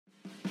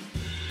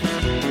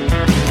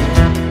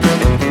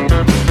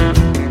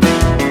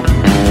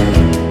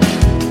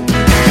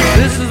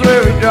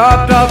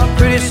dropped off a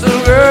pretty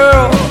little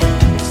girl,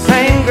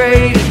 same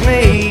grade as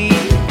me.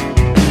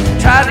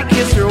 Tried to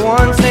kiss her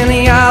once in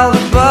the aisle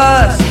of the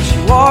bus, she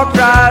walked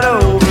right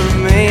over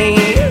me.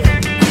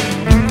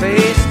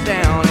 Face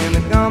down in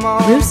the gum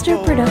all Rooster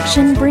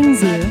Production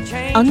brings you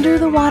Under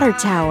the Water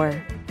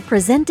Tower,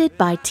 presented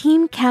by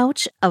Team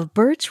Couch of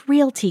Birch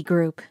Realty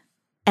Group.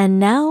 And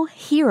now,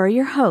 here are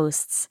your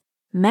hosts,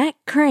 Matt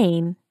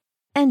Crane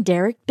and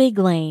Derek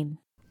Biglane.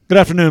 Good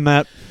afternoon,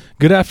 Matt.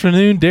 Good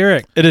afternoon,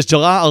 Derek. It is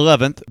July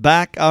 11th,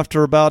 back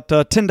after about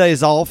 10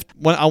 days off.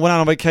 When I went out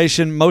on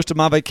vacation, most of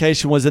my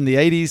vacation was in the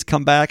 80s,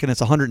 come back, and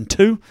it's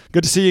 102.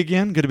 Good to see you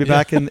again. Good to be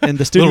back in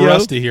the studio. A little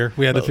rusty here.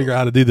 We had to figure out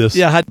how to do this.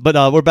 Yeah, but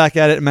we're back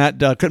at it, Matt.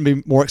 Couldn't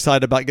be more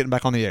excited about getting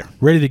back on the air.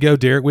 Ready to go,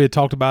 Derek. We had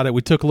talked about it.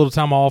 We took a little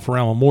time off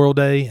around Memorial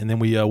Day, and then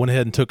we went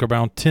ahead and took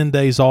around 10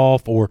 days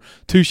off or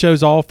 2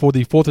 shows off for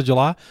the 4th of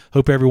July.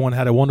 Hope everyone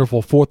had a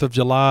wonderful 4th of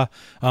July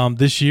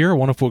this year, a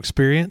wonderful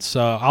experience.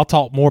 I'll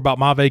talk more about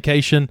my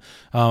vacation.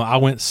 I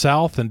went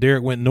south and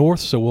Derek went north,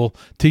 so we'll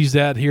tease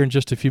that here in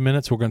just a few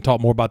minutes. We're going to talk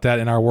more about that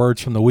in our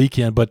words from the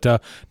weekend. But,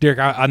 Derek,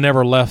 I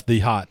never left the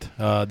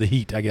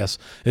heat, I guess.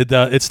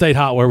 It stayed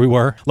hot where we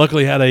were.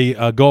 Luckily, had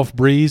a Gulf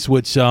breeze,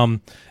 which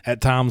at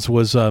times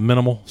was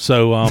minimal.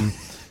 So,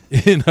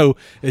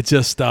 it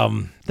just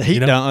the heat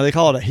dome. They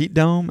call it a heat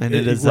dome, and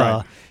it is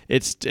right.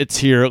 It's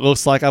here. It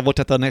looks like I've looked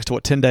at the next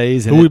 10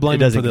 days. And Who are we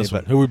blaming for this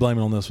one? Who are we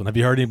blaming on this one? Have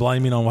you heard any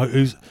blaming on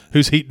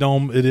whose heat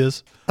dome it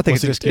is? I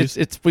think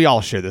it's we all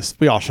share this.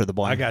 We all share the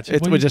blame. I got you.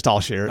 We just all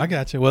share it. I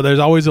got you. Well, there's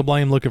always a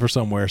blame looking for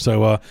somewhere,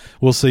 so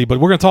we'll see.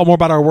 But we're going to talk more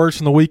about our words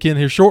from the weekend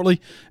here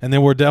shortly, and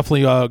then we're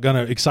definitely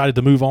excited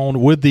to move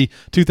on with the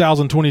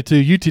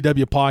 2022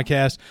 UTW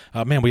podcast.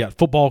 Man, we got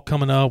football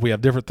coming up. We have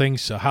different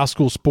things. High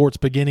school sports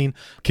beginning.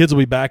 Kids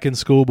will be back in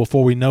school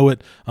before we know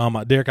it.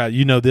 Derek,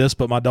 you know this,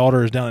 but my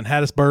daughter is down in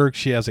Hattiesburg.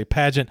 She has a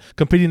pageant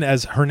competing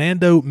as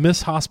Hernando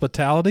Miss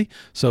Hospitality.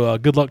 So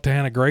good luck to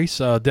Hannah Grace.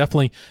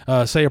 Definitely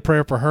say a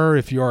prayer for her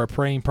if you are a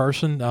praying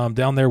person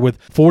down there with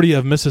 40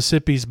 of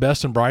Mississippi's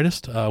best and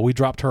brightest. We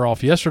dropped her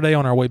off yesterday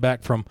on our way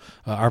back from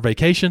our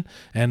vacation,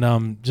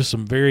 and just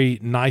some very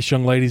nice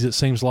young ladies. It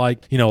seems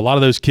like, a lot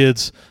of those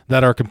kids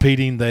that are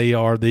competing, they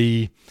are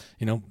there's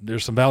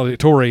some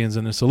valedictorians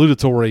and the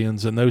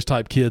salutatorians and those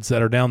type kids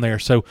that are down there.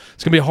 So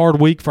it's going to be a hard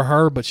week for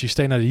her, but she's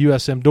staying at a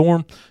USM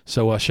dorm.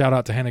 So shout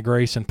out to Hannah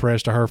Grace and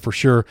prayers to her for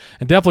sure.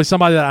 And definitely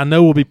somebody that I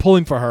know will be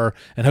pulling for her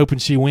and hoping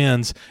she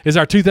wins is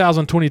our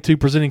 2022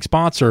 presenting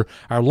sponsor,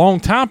 our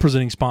longtime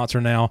presenting sponsor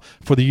now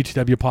for the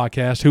UTW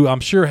podcast, who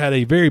I'm sure had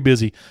a very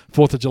busy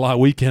 4th of July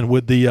weekend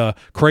with the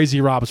Crazy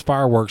Rob's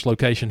fireworks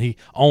location he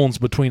owns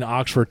between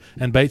Oxford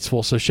and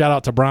Batesville. So shout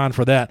out to Brian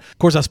for that. Of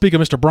course, I speak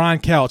of Mr. Brian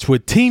Couch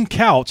with Team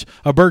Couch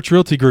of Birch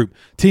Realty Group.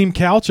 Team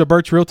Couch of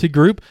Birch Realty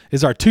Group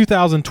is our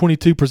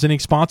 2022 presenting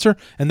sponsor,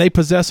 and they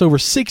possess over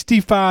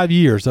 65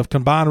 years of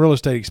combined real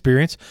estate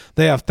experience.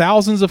 They have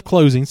thousands of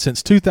closings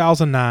since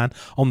 2009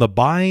 on the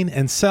buying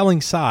and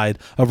selling side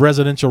of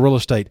residential real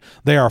estate.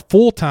 They are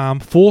full-time,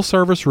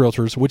 full-service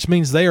realtors, which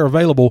means they are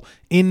available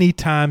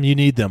anytime you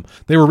need them.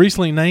 They were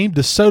recently named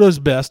DeSoto's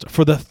Best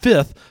for the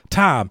 5th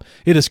time.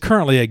 It is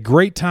currently a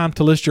great time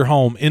to list your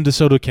home in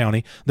DeSoto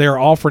County. They are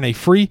offering a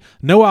free,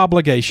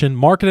 no-obligation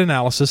market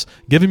analysis.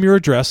 Give them your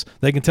address.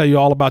 They can tell you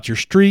all about your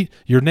street,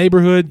 your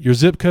neighborhood, your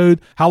zip code,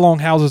 how long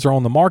houses are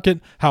on the market,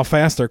 how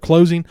fast they're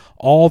closing,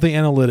 all the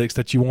analytics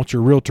that you want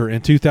your realtor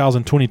in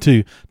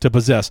 2022 to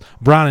possess.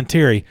 Brian and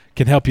Terry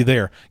can help you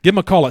there. Give them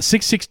a call at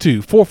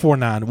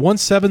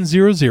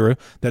 662-449-1700.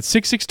 That's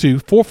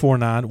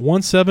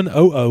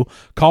 662-449-1700.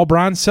 Call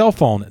Brian's cell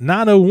phone,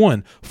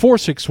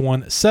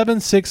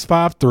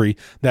 901-461-7653.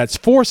 That's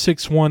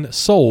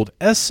 461-SOLD,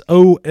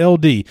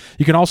 S-O-L-D.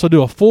 You can also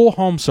do a full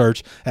home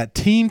search at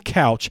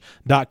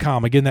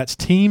teamcouch.com. Again, that's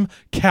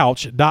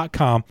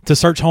teamcouch.com to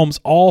search homes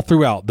all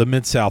throughout the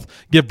Mid-South.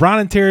 Give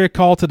Brian and Terry a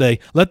call today.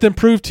 Let them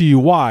prove to you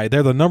why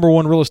they're the number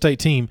one real estate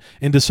team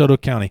in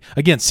DeSoto County.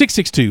 Again,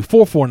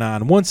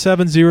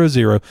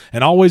 662-449-1700.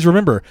 And always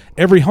remember,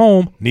 every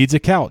home needs a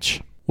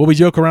couch. Well, we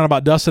joke around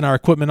about dusting our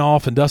equipment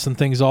off and dusting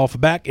things off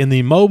back in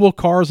the Mobile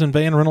Cars and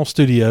Van Rental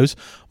Studios.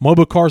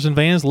 Mobile Cars and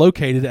Vans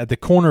located at the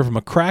corner of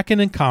McCracken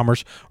and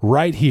Commerce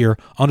right here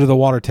under the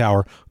water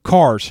tower.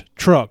 Cars,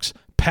 trucks,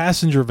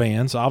 passenger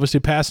vans. Obviously,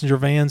 passenger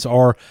vans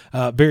are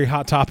a very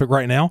hot topic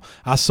right now.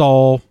 I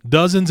saw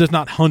dozens, if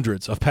not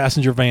hundreds, of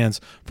passenger vans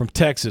from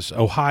Texas,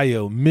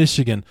 Ohio,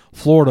 Michigan,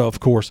 Florida,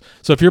 of course.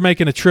 So if you're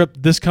making a trip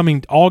this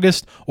coming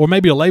August or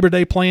maybe a Labor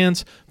Day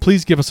plans,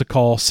 please give us a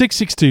call,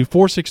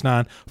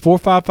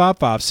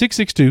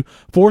 662-469-4555,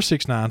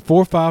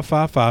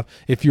 662-469-4555.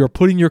 If you're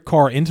putting your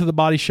car into the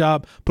body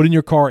shop, putting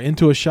your car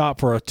into a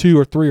shop for a 2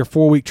 or 3 or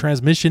 4 week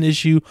transmission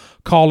issue,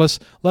 call us.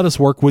 Let us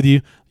work with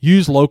you.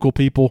 Use local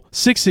people,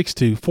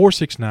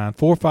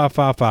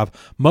 662-469-4555,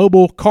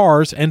 Mobile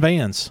Cars and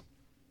Vans.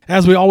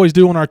 As we always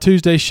do on our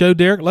Tuesday show,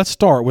 Derek, let's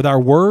start with our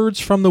words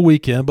from the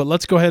weekend, but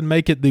let's go ahead and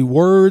make it the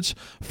words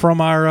from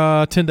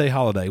our 10-day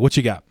holiday. What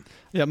you got?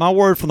 Yeah, my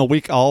word from the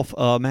week off,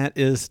 Matt,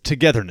 is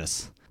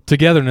togetherness.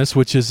 Togetherness,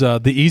 which is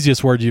the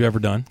easiest word you've ever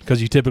done because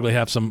you typically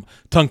have some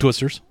tongue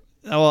twisters.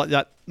 Well,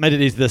 that made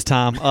it easy this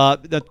time.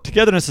 The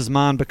togetherness is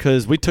mine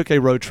because we took a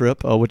road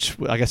trip, which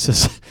I guess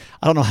is,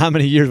 I don't know how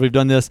many years we've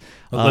done this.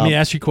 Let me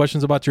ask you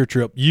questions about your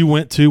trip. You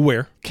went to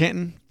where?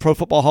 Canton Pro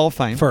Football Hall of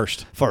Fame.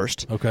 First.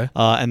 Okay.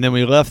 And then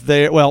we left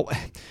there. Well,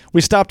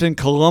 we stopped in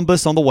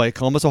Columbus on the way,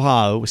 Columbus,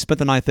 Ohio. We spent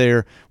the night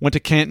there, went to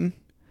Canton,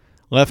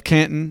 left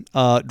Canton,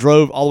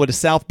 drove all the way to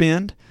South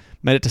Bend.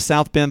 Made it to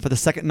South Bend for the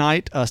second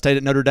night. Stayed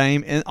at Notre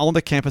Dame. And on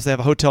the campus, they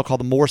have a hotel called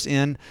the Morris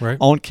Inn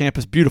on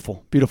campus.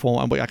 Beautiful.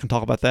 I can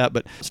talk about that.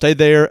 But stayed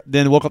there.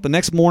 Then woke up the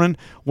next morning.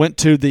 Went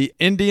to the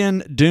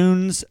Indian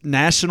Dunes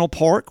National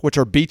Park, which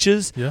are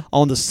beaches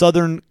on the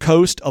southern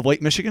coast of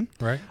Lake Michigan.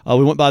 Right.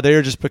 We went by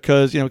there just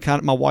because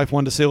my wife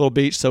wanted to see a little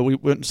beach, so we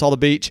went and saw the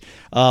beach.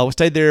 We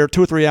stayed there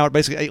 2 or 3 hours.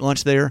 Basically, ate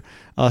lunch there.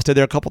 Stayed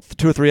there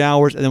 2 or 3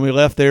 hours, and then we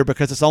left there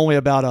because it's only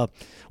about a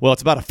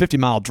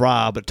 50-mile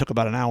drive, but it took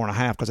about an hour and a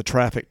half because of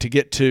traffic to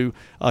get to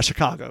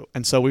Chicago.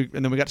 And so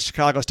then we got to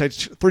Chicago, stayed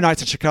 3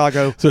 nights in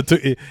Chicago. So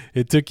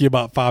it took you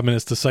about 5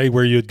 minutes to say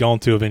where you had gone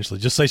to eventually.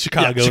 Just say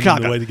Chicago. Chicago.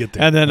 And the way to get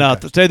there. And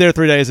then stayed there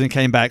 3 days and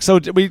came back. So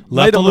we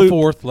left on the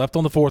 4th. Left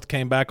on the 4th.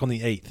 Came back on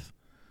the 8th.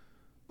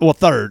 Well,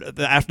 3rd.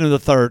 The afternoon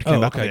of the 3rd came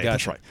back on the 8th.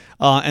 That's right.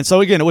 And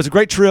so again, it was a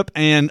great trip,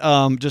 and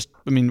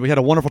we had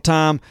a wonderful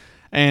time.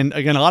 And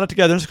again, a lot of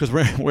togetherness because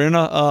we're in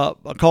a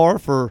car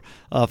for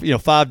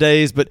 5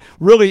 days, but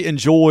really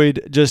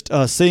enjoyed just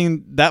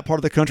seeing that part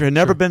of the country. Had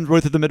never been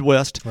really through the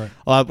Midwest.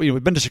 Right.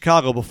 We've been to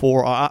Chicago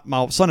before.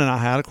 My son and I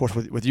had, of course,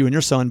 with you and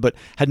your son, but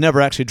had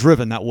never actually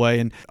driven that way.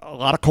 And a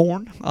lot of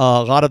corn,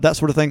 a lot of that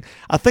sort of thing.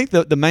 I think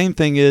the main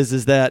thing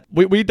is that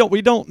we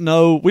don't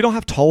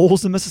have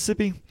tolls in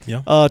Mississippi.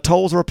 Yeah.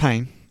 Tolls are a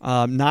pain.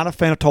 Not a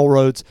fan of toll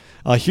roads.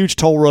 A huge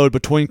toll road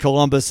between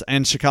Columbus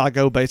and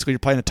Chicago. Basically, you're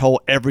paying a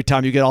toll every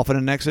time you get off at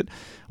an exit,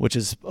 which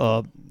is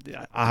I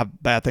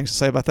have bad things to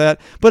say about that.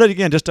 But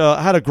again, just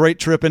had a great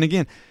trip. And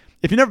again,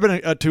 if you've never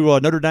been to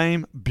Notre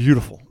Dame,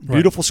 beautiful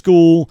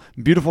school,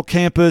 beautiful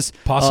campus.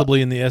 Possibly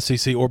in the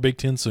SEC or Big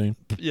Ten soon.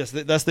 Yes,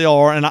 that's they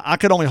are, and I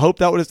could only hope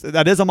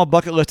that is on my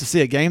bucket list to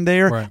see a game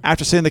there. Right.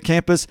 After seeing the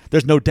campus,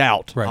 there's no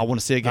doubt I want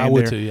to see a game there. I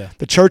would too, yeah.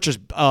 The church is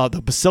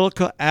the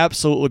Basilica,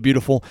 absolutely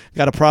beautiful.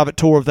 Got a private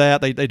tour of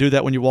that. They do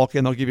that when you walk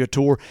in. They'll give you a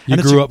tour. You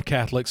grew up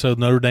Catholic, so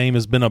Notre Dame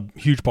has been a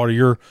huge part of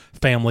your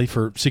family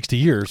for 60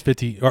 years,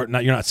 50 or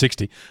not. You're not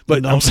 60,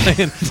 but I'm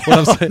saying.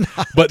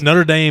 But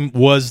Notre Dame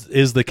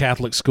is the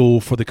Catholic school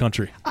for the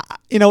country.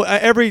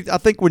 I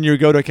think when you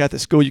go to a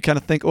Catholic school, you kind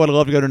of think, I'd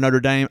love to go to Notre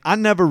Dame. I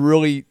never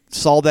really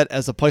saw that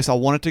as a place I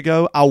wanted to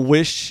go. I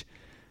wish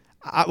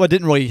I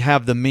didn't really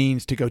have the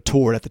means to go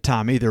tour it at the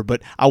time either,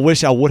 but I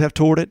wish I would have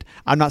toured it.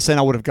 I'm not saying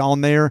I would have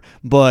gone there,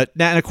 but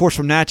and of course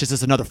from Natchez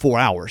it's another 4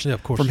 hours. Yeah,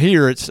 of course. From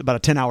here it's about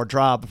a 10-hour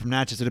drive, but from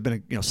Natchez it'd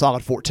have been a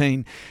solid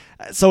 14.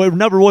 So it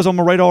never was on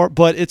my radar,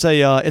 but it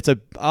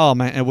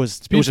was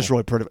just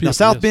really pretty. Now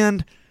South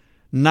Bend,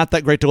 not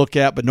that great to look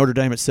at, but Notre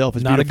Dame itself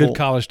is not beautiful. a good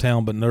college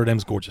town, but Notre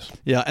Dame's gorgeous.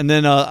 Yeah, and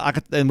then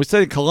we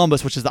stayed in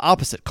Columbus, which is the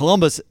opposite.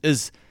 Columbus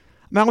is.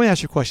 Now let me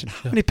ask you a question: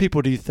 How many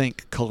people do you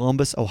think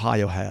Columbus,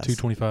 Ohio has?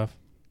 225.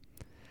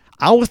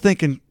 I was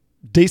thinking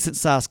decent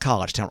sized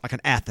college town, like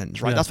an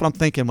Athens, right? Yeah. That's what I'm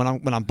thinking when I'm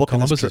booking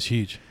Columbus this trip. is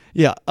huge.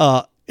 Yeah,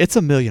 it's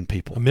 1 million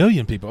people. 1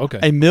 million people. Okay.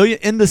 1 million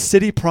in the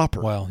city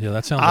proper. Wow. Yeah,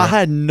 that sounds. I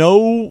had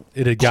no.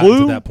 It had clue.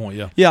 gotten to that point.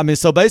 Yeah. Yeah,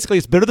 so basically,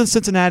 it's bigger than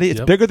Cincinnati.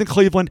 It's bigger than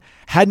Cleveland.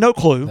 Had no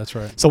clue. That's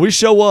right. So we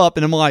show up,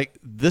 and I'm like,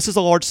 this is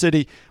a large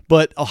city,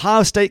 but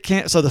Ohio State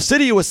can't. So the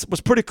city was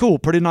pretty cool,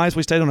 pretty nice.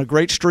 We stayed on a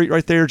great street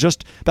right there,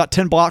 just about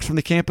 10 blocks from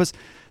the campus.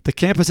 The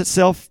campus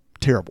itself,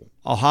 terrible.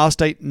 Ohio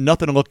State,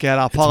 nothing to look at.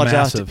 I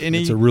apologize to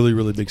any. It's a really,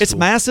 really big school. It's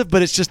massive,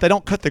 but it's just they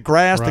don't cut the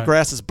grass. Right. The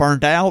grass is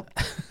burned out.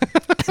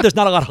 There's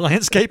not a lot of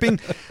landscaping.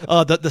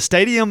 The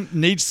stadium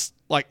needs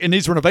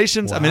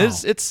renovations. Wow. I mean,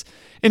 it's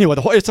anyway.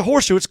 It's a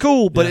horseshoe. It's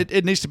cool, but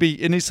it needs some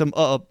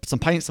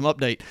paint, some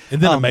update. And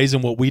then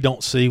amazing what we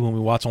don't see when we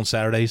watch on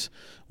Saturdays.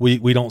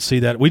 We don't see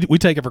that. We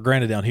take it for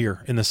granted down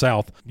here in the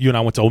South. You and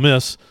I went to Ole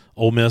Miss.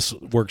 Ole Miss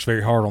works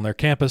very hard on their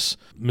campus.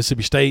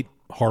 Mississippi State,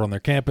 hard on their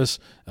campus.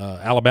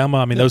 Alabama,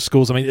 I mean, those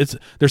schools, I mean,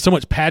 there's so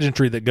much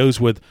pageantry that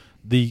goes with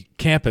the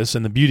campus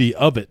and the beauty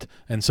of it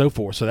and so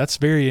forth. So that's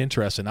very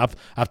interesting.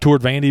 I've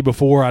toured Vandy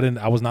before.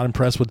 I was not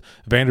impressed with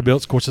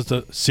Vanderbilt. Of course, it's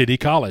a city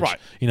college, right.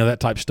 That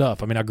type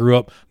stuff. I mean, I grew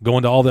up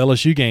going to all the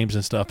LSU games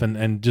and stuff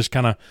and just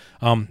kind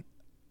of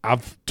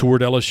I've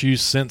toured LSU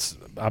since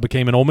I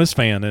became an Ole Miss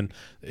fan, and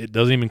it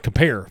doesn't even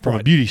compare from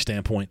a beauty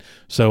standpoint.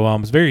 So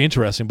it's very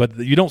interesting. But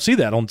you don't see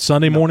that on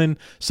Sunday morning,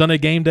 Sunday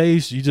game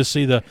days. You just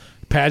see the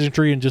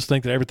pageantry and just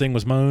think that everything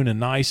was mown and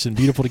nice and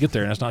beautiful to get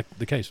there, and that's not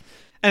the case.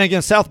 And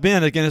again, South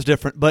Bend is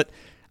different. But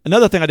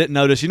another thing I didn't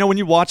notice, when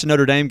you watch a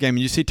Notre Dame game and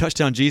you see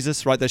Touchdown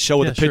Jesus, right? They show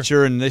with the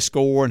picture and they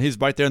score, and he's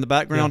right there in the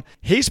background.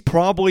 Yeah. He's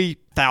probably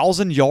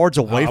 1,000 yards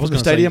away I was from the gonna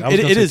say- stadium. I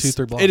was gonna say It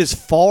 2-3 blocks. it is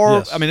far.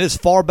 Yes. I mean, it is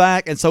far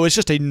back, and so it's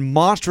just a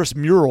monstrous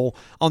mural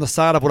on the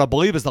side of what I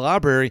believe is the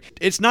library.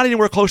 It's not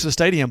anywhere close to the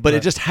stadium, but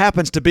it just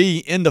happens to be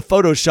in the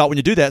photo shot when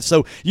you do that.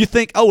 So you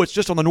think, oh, it's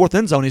just on the north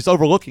end zone. He's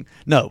overlooking.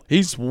 No,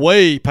 he's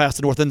way past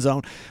the north end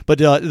zone. But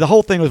the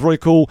whole thing was really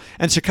cool.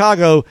 And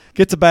Chicago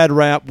gets a bad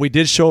rap. We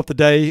did show up the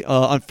day,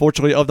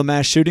 unfortunately, of the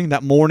mass shooting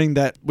that morning.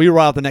 That we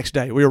arrived the next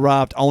day. We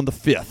arrived on the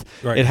 5th.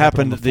 Right, It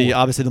happened on the 4th.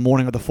 obviously the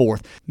morning of the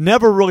 4th.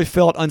 Never really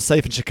felt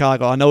unsafe in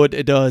Chicago. I know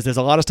it does. There's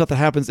a lot of stuff that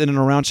happens in and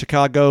around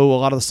Chicago, a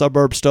lot of the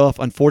suburb stuff.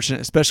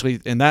 Unfortunate, especially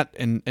in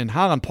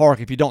Highland Park,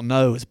 if you don't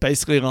know, it's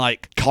basically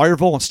like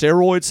Collierville on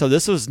steroids. So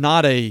this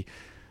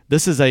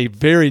is a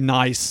very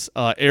nice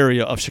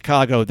area of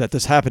Chicago that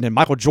this happened in.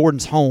 Michael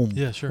Jordan's home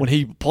when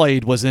he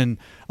played was in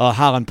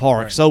Highland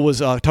Park. Right. So was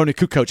Tony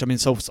Kukoc. I mean,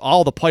 so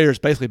all the players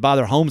basically buy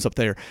their homes up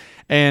there.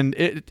 And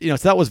so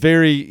that was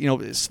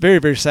it's very,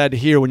 very sad to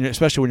hear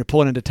especially when you're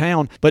pulling into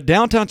town. But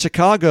downtown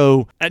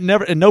Chicago, at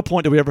no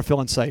point did we ever feel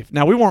unsafe.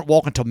 Now, we weren't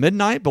walking till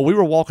midnight, but we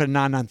were walking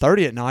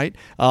 9:30 at night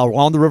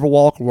along the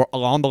Riverwalk,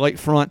 along the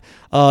lakefront.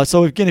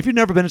 So again, if you've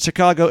never been to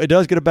Chicago, it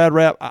does get a bad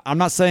rap. I'm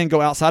not saying go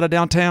outside of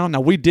downtown.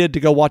 Now, we did to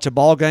go watch a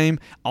ball game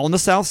on the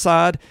south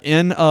side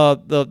in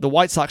the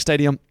White Sox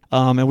Stadium.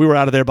 And we were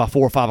out of there by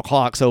 4 or 5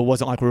 o'clock, so it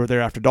wasn't like we were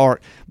there after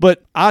dark.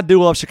 But I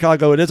do love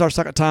Chicago. It is our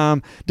second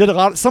time. Did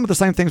some of the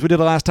same things we did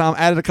the last time.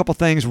 Added a couple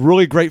things.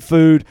 Really great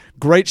food.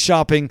 Great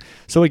shopping.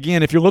 So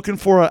again, if you're looking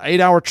for an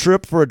 8-hour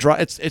trip for a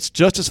drive, it's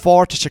just as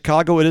far to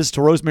Chicago it is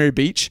to Rosemary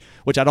Beach,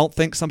 which I don't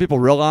think some people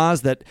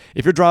realize that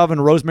if you're driving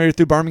Rosemary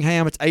through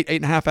Birmingham, it's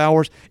 8.5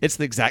 hours. It's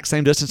the exact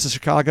same distance to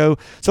Chicago.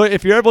 So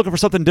if you're ever looking for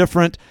something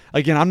different,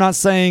 again, I'm not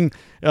saying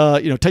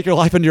take your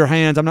life into your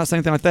hands. I'm not saying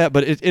anything like that,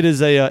 but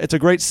it's a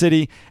great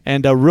city,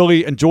 and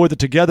really enjoyed the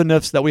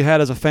togetherness that we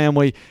had as a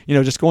family.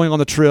 Just going on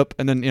the trip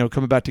and then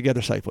coming back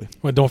together safely.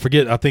 Well, don't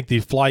forget, I think the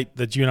flight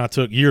that you and I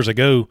took years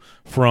ago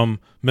from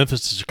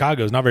Memphis to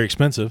Chicago is not very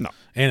expensive. No.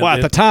 And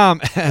at the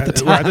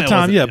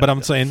time, yeah. But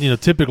I'm saying,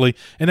 typically,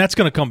 and that's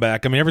going to come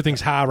back. I mean,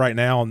 everything's high right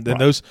now, and then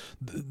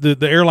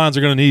the airlines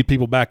are going to need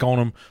people back on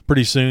them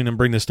pretty soon and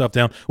bring this stuff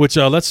down. Which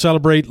let's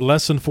celebrate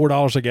less than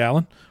 $4 a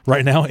gallon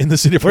right now in the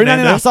city of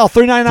Fernando. I saw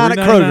 $3.99 at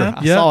Kroger.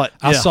 I saw it.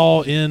 I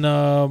saw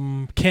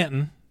in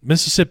Canton,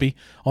 Mississippi,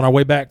 on our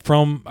way back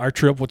from our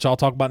trip, which I'll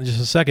talk about in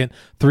just a second.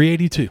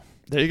 $3.82.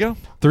 There you go.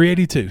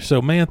 $3.82.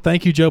 So, man,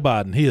 thank you, Joe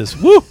Biden. He is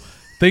woo.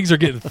 Things are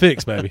getting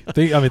fixed, baby.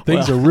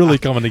 Things are really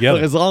coming together.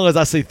 Look, as long as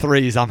I see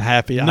threes, I'm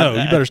happy. You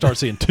better start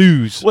seeing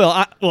twos.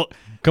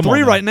 Come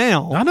three on right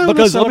now. I know.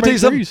 Because let me tell you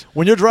something.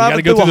 When you're driving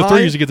you gotta go through Ohio,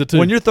 the threes to get the two.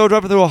 When you're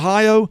driving through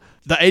Ohio,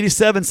 the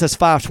 87 says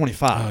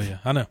 525. Oh yeah,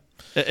 I know.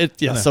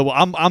 So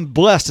I'm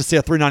blessed to see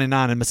a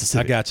 $3.99 in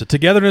Mississippi. I got you.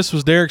 Togetherness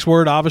was Derek's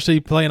word, obviously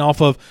playing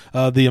off of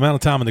the amount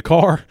of time in the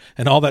car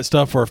and all that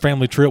stuff for a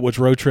family trip, which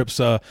road trips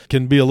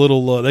can be a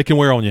little, they can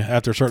wear on you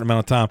after a certain amount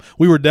of time.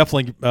 We were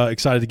definitely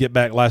excited to get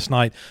back last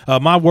night.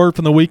 My word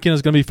from the weekend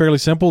is going to be fairly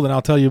simple, then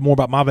I'll tell you more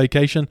about my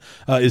vacation,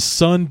 is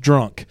sun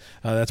drunk.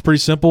 That's pretty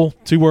simple.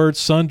 2 words,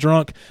 sun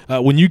drunk.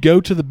 When you go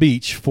to the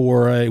beach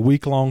for a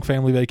week-long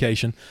family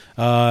vacation,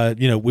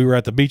 we were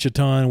at the beach a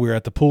ton, we were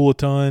at the pool a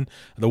ton.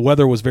 The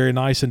weather was very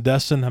nice in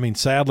Destin. I mean,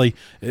 sadly,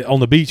 on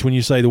the beach, when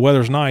you say the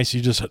weather's nice,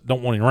 you just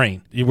don't want any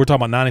rain. We're talking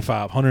about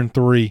 95,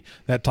 103,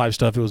 that type of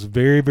stuff. It was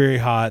very, very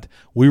hot.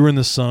 We were in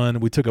the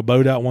sun. We took a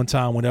boat out one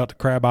time, went out to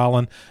Crab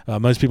Island.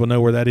 Most people know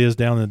where that is,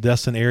 down in the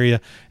Destin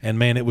area. And,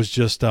 man, it was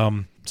just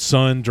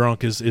sun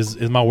drunk is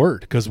my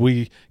word, because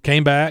we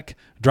came back,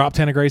 dropped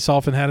Hannah Grace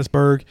off in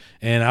Hattiesburg,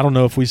 and I don't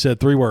know if we said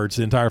 3 words,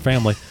 the entire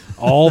family,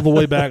 all the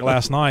way back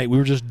last night. We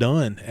were just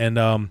done.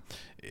 And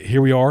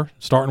here we are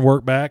starting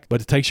work back, but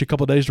it takes you a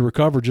couple of days to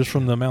recover just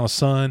from the amount of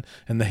sun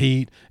and the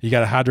heat. You got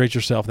to hydrate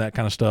yourself, that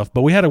kind of stuff.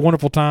 But we had a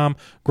wonderful time,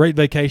 great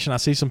vacation. I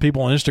see some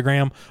people on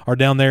Instagram are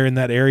down there in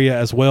that area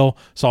as well.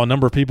 Saw a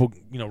number of people,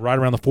 right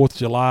around the 4th of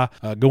July,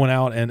 going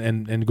out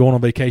and going on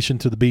vacation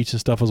to the beach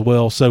and stuff as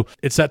well. So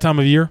it's that time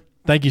of year.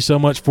 Thank you so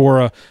much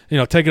for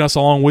taking us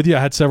along with you. I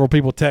had several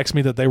people text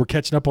me that they were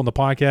catching up on the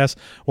podcast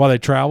while they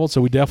traveled,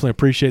 so we definitely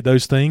appreciate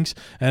those things.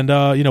 And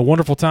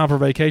wonderful time for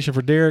vacation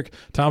for Derek,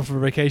 time for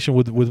vacation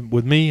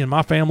with me and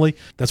my family.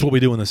 That's what we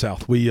do in the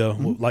South. We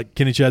like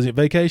Kenny Chesney,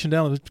 vacation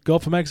down the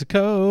Gulf of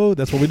Mexico.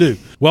 That's what we do.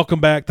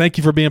 Welcome back. Thank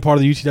you for being part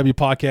of the UTW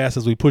podcast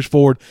as we push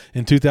forward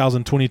in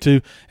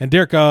 2022. And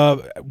Derek,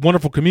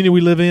 wonderful community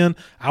we live in.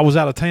 I was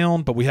out of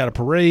town, but we had a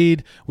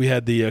parade. We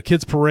had the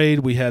kids parade.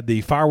 We had the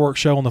fireworks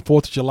show on the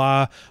 4th of July.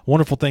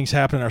 Wonderful things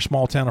happen in our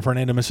small town of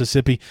Hernando,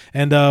 Mississippi.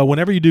 And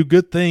whenever you do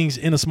good things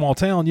in a small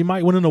town, you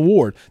might win an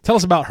award. Tell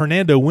us about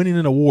Hernando winning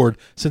an award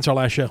since our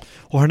last show.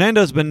 Well,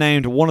 Hernando has been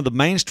named one of the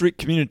Main Street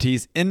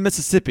communities in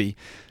Mississippi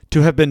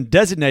to have been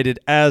designated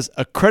as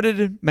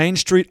accredited Main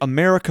Street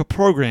America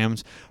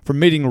programs for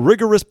meeting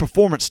rigorous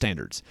performance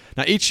standards.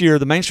 Now, each year,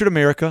 the Main Street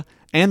America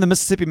and the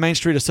Mississippi Main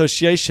Street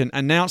Association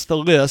announced the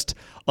list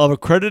of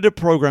accredited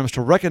programs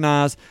to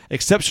recognize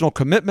exceptional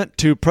commitment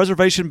to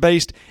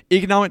preservation-based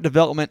economic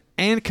development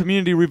and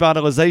community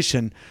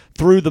revitalization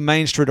through the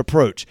Main Street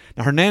approach.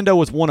 Now, Hernando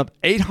was one of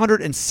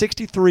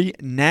 863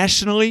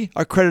 nationally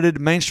accredited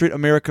Main Street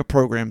America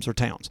programs or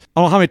towns.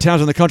 I don't know how many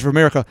towns in the country of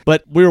America,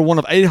 but we were one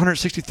of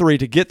 863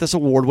 to get this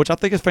award, which I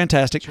think is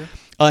fantastic. Sure.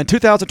 In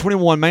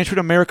 2021, Main Street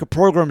America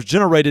programs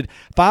generated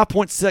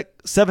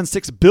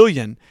 $5.76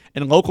 billion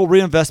in local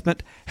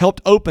reinvestment,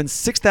 helped open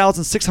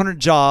 6,600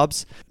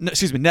 jobs,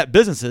 net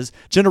businesses,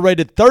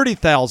 generated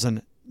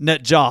 30,000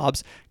 net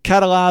jobs,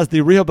 catalyzed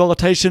the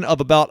rehabilitation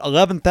of about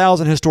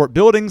 11,000 historic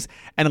buildings,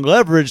 and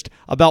leveraged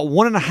about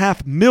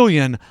 1.5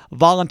 million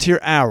volunteer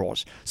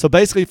hours. So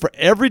basically, for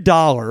every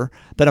dollar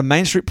that a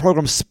Main Street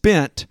program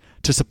spent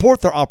to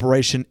support their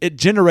operation, it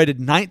generated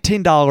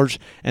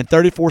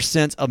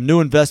 $19.34 of new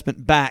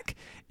investment back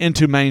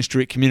into Main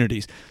Street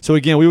communities. So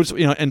again, we would,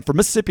 and for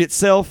Mississippi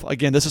itself,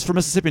 again, this is for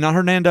Mississippi, not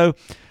Hernando,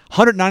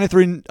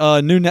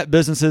 193 new net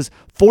businesses,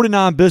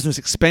 49 business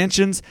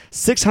expansions,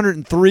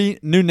 603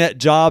 new net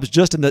jobs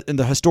just in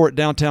the historic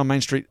downtown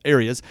Main Street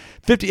areas,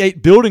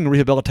 58 building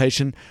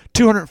rehabilitation,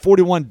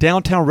 241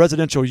 downtown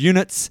residential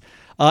units,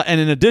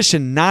 and in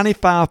addition,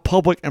 95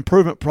 public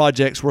improvement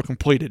projects were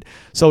completed.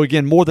 So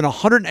again, more than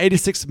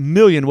 $186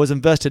 million was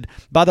invested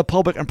by the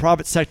public and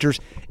private sectors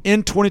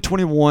in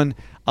 2021,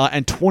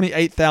 and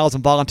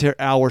 28,000 volunteer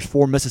hours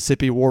for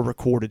Mississippi were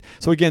recorded.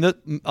 So again,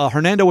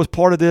 Hernando was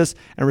part of this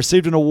and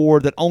received an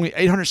award that only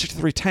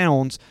 863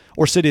 towns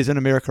or cities in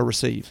America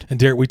received. And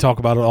Derek, we talk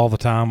about it all the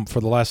time for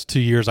the last 2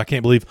 years. I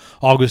can't believe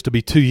August to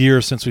be 2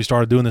 years since we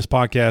started doing this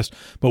podcast,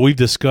 but we've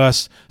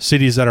discussed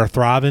cities that are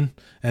thriving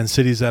and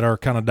cities that are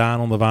kind of dying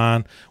on the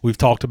vine. We've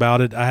talked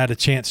about it.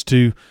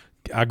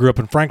 I grew up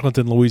in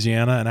Franklinton,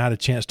 Louisiana, and I had a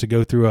chance to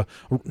go through a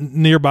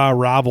nearby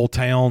rival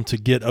town to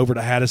get over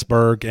to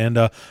Hattiesburg. And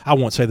I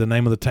won't say the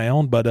name of the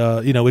town, but,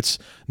 it's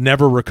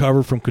never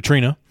recovered from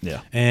Katrina.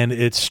 Yeah. And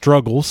it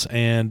struggles.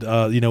 And,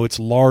 its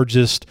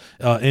largest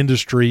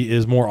industry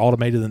is more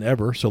automated than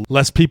ever. So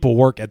less people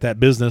work at that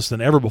business than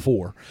ever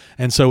before.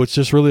 And so it's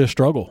just really a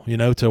struggle,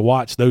 to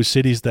watch those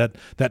cities, that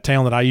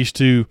town that I used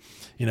to,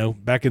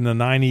 back in the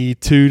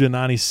 92 to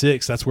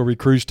 96, that's where we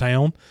cruised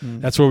town.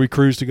 That's where we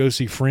cruised to go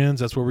see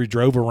friends. That's where we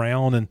drove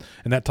around and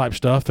that type of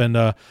stuff. And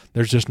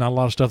there's just not a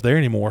lot of stuff there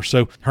anymore.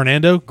 So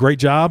Hernando, great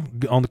job.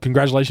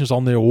 Congratulations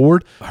on the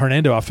award.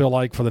 Hernando, I feel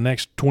like for the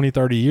next 20,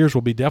 30 years,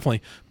 will be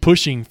definitely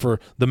pushing for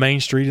the Main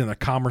Street and the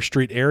Commerce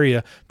Street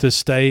area to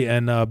stay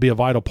and be a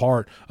vital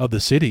part of the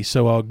city.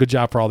 So good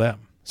job for all that.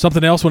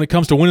 Something else when it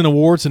comes to winning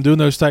awards and doing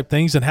those type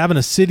things and having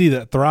a city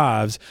that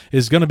thrives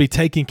is going to be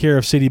taking care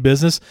of city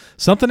business.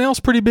 Something else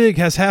pretty big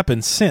has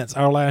happened since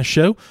our last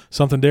show,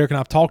 something Derek and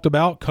I have talked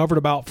about, covered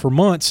about for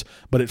months,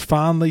 but it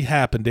finally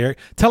happened. Derek,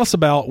 tell us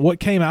about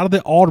what came out of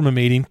the Alderman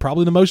meeting,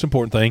 probably the most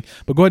important thing,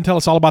 but go ahead and tell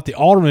us all about the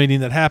Alderman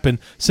meeting that happened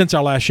since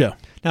our last show.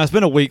 Now, it's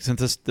been a week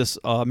since this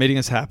meeting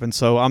has happened,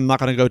 so I'm not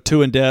going to go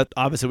too in-depth.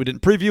 Obviously, we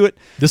didn't preview it.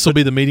 This will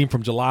be the meeting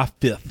from July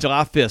 5th.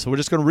 July 5th. So we're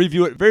just going to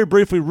review it very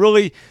briefly.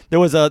 Really, there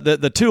was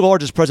the two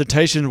largest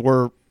presentations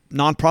were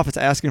nonprofits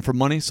asking for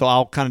money, so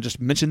I'll kind of just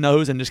mention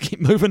those and just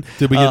keep moving.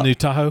 Did we get a new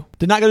Tahoe?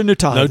 Did not get a new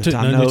Tahoe this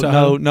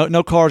time.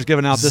 No cars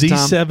given out this time.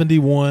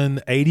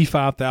 Z71,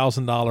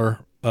 $85,000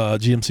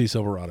 GMC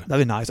Silverado.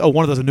 That'd be nice. Oh,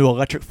 one of those new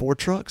electric Ford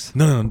trucks?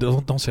 No,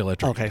 don't say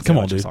electric. Okay. Come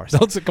on, dude. Sorry.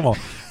 Come on.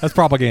 That's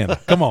propaganda.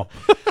 Come on.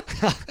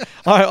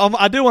 All right,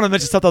 I do want to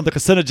mention something on the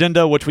consent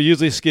agenda, which we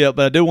usually skip,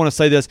 but I do want to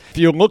say this. If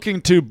you're looking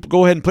to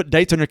go ahead and put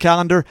dates on your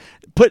calendar,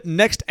 put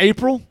next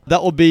April.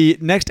 That will be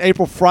next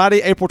April,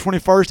 Friday, April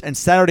 21st, and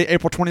Saturday,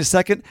 April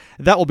 22nd.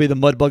 That will be the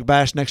Mudbug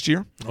Bash next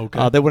year.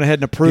 Okay. They went ahead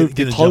and approved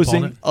the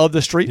closing of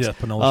the street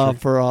Panola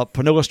Street. for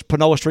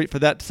Panola Street for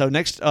that. So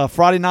next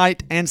Friday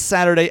night and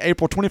Saturday,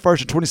 April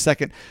 21st and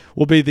 22nd,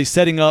 will be the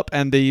setting up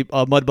and the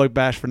Mudbug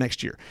Bash for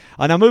next year.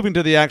 Now moving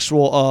to the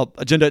actual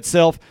agenda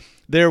itself,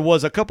 there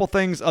was a couple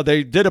things.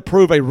 They did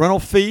approve a rental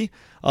fee.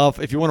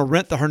 If you want to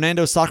rent the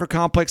Hernando Soccer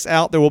Complex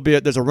out,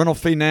 there's a rental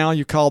fee now.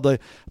 You call the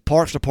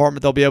Parks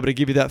Department, they'll be able to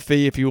give you that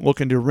fee if you're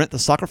looking to rent the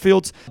soccer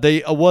fields.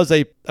 There was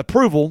a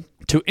approval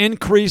to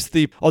increase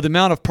the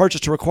amount of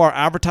purchase to require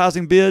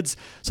advertising bids.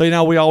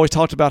 So we always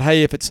talked about,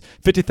 hey, if it's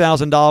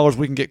 $50,000,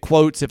 we can get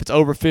quotes. If it's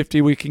over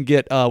 50, we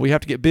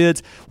have to get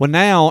bids. Well,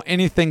 now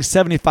anything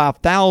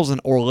 $75,000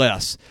 or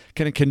less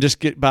can just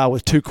get by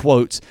with 2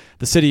 quotes.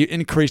 The city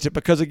increased it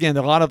because again,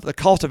 a lot of the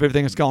cost of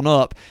everything has gone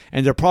up,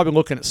 and they're probably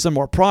looking at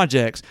similar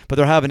projects, but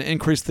they're having to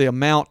increase the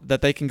amount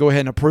that they can go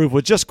ahead and approve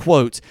with just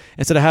quotes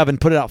instead of having to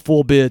put it out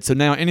full bids. So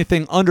now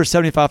anything under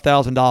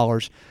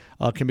 $75,000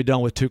 can be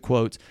done with 2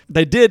 quotes.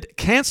 They did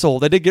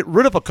get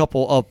rid of a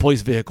couple of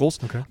police vehicles.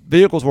 Okay.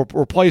 Vehicles were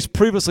replaced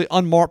previously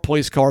unmarked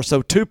police cars.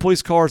 So 2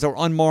 police cars that were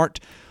unmarked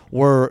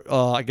were,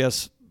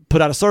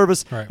 put out of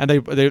service. Right. And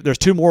there's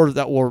 2 more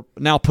that were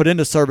now put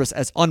into service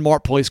as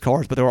unmarked police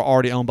cars, but they were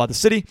already owned by the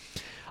city.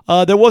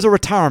 There was a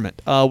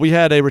retirement. We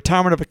had a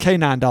retirement of a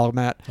canine dog,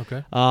 Matt.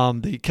 Okay.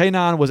 The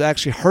canine was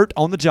actually hurt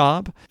on the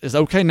job. It's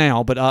okay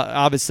now, but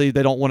obviously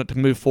they don't want it to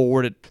move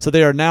forward. So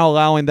they are now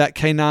allowing that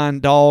canine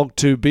dog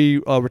to be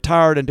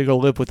retired and to go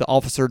live with the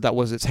officer that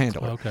was its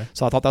handler. Okay.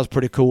 So I thought that was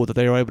pretty cool that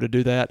they were able to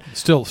do that.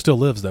 Still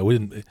lives though. We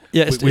didn't.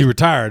 Yeah, we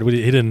retired. He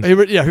didn't. He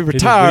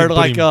retired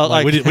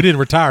we didn't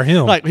retire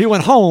him. Like he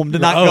went home to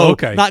not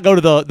go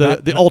to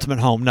the ultimate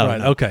home. No. Right.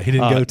 No. Okay. He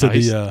didn't go to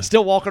he's the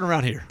still walking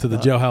around here to the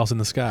jailhouse in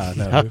the sky.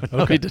 No. No,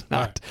 Okay. he did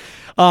not.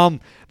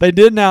 They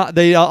did now.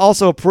 They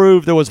also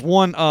approved. There was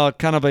one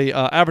kind of a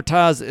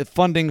advertised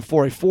funding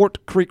for a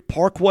Fort Creek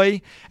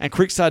Parkway and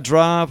Creekside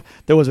Drive.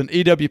 There was an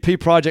EWP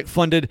project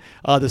funded.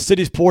 The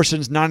city's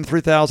portion is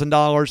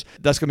 $93,000.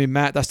 That's going to be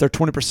that's their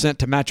 20%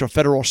 to match our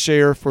federal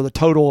share for the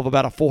total of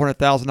about a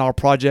 $400,000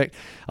 project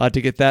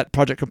to get that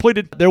project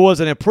completed. There was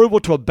an approval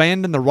to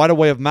abandon the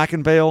right-of-way of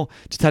McInville.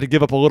 Just had to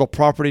give up a little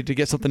property to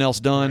get something else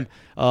done.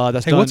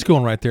 That's Hey, done. what's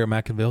going right there at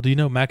McInville? Do you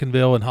know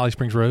McInville and Holly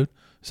Springs Road?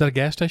 Is that a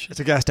gas station? It's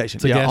a gas station.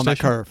 It's a gas on station? that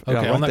curve. Okay,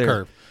 right on that there.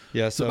 curve.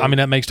 Yeah, so I mean,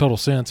 that makes total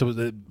sense.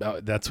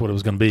 That's what it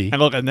was going to be.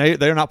 and look, and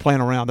they're not playing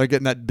around. They're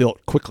getting that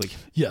built quickly.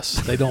 Yes,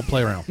 they don't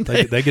play around.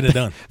 They get it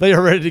done. They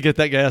are ready to get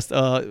that gas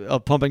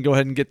pumping. Go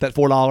ahead and get that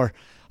 $4,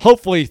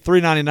 hopefully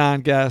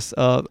 $3.99 gas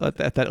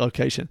at that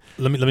location.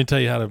 Let me tell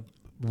you how to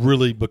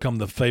really become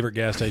the favorite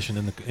gas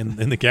station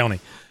in the county.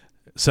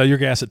 Sell your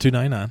gas at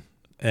 $2.99,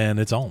 and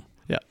it's on.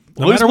 Yeah,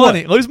 No lose matter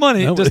money. what. Lose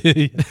money. No, Just,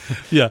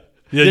 yeah.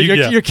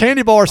 your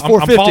candy bar is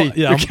 $4.50.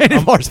 Your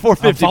candy bar is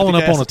 $4.50. I'm following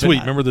up gas on a is tweet.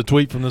 $2.99. Remember the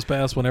tweet from this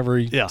past whenever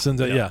he sends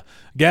that? Yeah.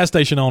 Gas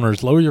station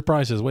owners, lower your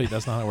prices. Wait,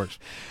 that's not how it works.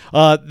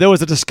 There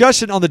was a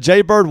discussion on the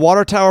Jaybird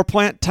water tower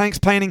plant tanks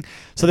painting.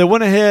 So they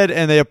went ahead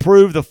and they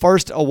approved the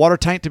first water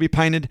tank to be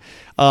painted.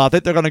 I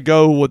think they're going to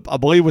go with, I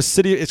believe, with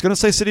City. It's going to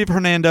say City of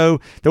Hernando.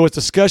 There was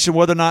discussion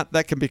whether or not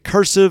that can be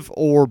cursive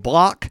or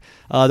block.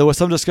 There was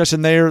some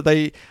discussion there.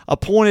 They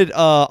appointed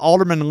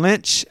Alderman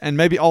Lynch and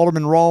maybe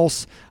Alderman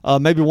Ross,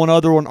 maybe one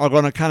other one, are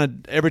going to kind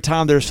of, every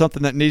time there's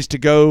something that needs to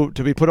go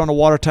to be put on a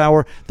water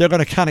tower, they're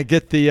going to kind of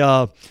get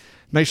the,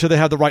 make sure they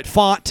have the right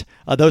font,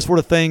 those sort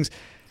of things.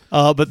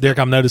 But Derek,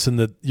 I'm noticing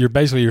that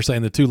you're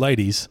saying the two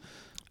ladies,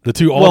 the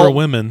two older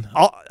women,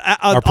 are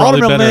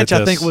probably Alderman better Lynch,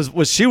 at I think, this.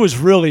 was she was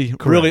really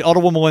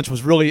Alderwoman Lynch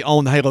was really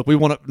on the, hey, look, we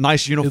want a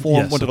nice uniform.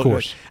 Yes, want to of look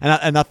course. good.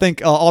 And I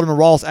think Alderman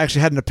Ross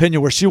actually had an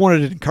opinion where she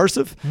wanted it in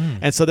cursive,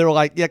 and so they were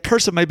like, yeah,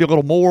 cursive maybe a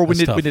little more. We That's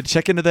need tough. to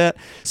check into that.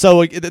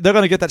 So they're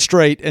going to get that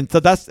straight, and so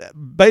that's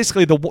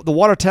basically the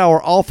water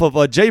tower off of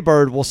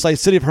Jaybird will say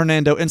City of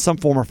Hernando in some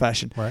form or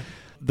fashion. Right.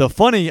 The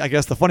funny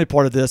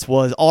part of this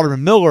was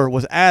Alderman Miller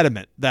was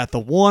adamant that the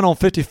one on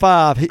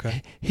 55,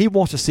 he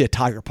wants to see a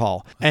tiger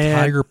paw.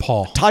 Tiger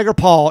paw. Tiger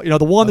paw,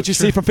 the one that you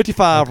sure. see from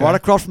 55 Okay. right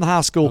across from the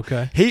high school.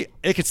 Okay.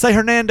 It could say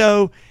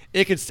Hernando.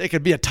 It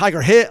could be a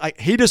tiger head. Like,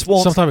 he just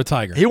wants Some type of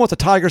tiger. He wants a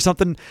tiger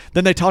something.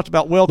 Then they talked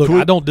about, well, Look, could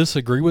we- I don't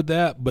disagree with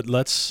that, but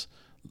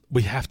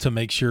we have to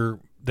make sure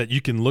that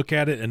you can look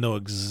at it and know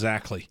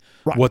exactly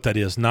what that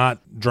is, not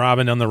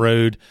driving down the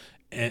road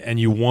and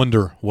you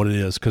wonder what it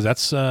is, because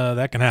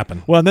that can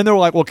happen. Well, and then they were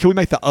like, well, can we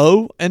make the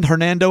O in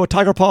Hernando a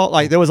tiger paw?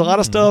 Like, there was a lot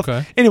of stuff.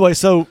 Okay. Anyway,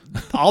 so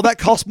all that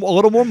costs a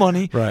little more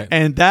money. Right.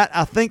 And that,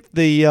 I think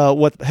the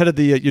what head of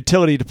the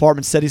utility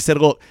department said, he said,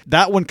 look,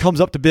 that one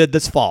comes up to bid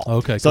this fall.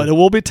 Okay, So cool. there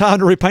will be time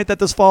to repaint that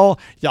this fall.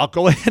 Y'all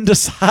go ahead and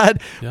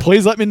decide. Yeah.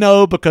 Please let me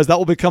know, because that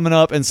will be coming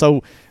up. And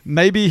so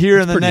maybe here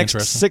in the pretty next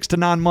interesting. 6 to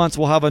 9 months,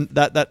 we'll have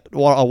a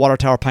water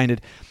tower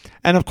painted.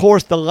 And, of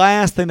course, the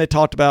last thing they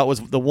talked about was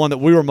the one that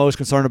we were most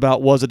concerned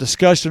about was a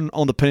discussion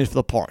on the pennies for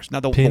the parks.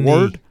 Now, the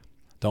word,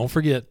 Don't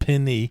forget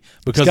penny,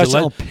 because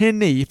discussion on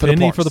penny for the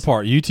penny parks. for the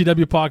park.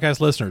 UTW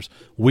podcast listeners,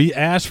 we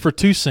asked for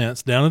 2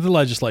 cents down at the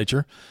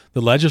legislature.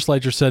 The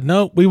legislature said,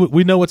 no,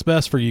 we know what's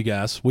best for you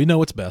guys. We know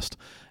what's best.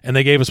 And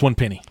they gave us 1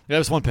 penny. That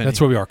was 1 penny.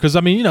 That's where we are. Because,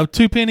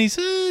 2 pennies,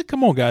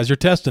 come on, guys. You're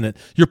testing it.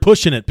 You're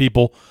pushing it,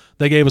 people.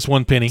 They gave us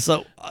 1 penny.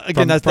 So,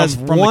 again, that's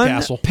from the 1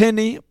 castle.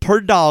 penny per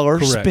dollar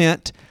Correct.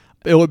 spent.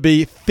 It would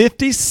be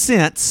 50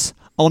 cents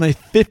on a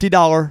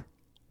 $50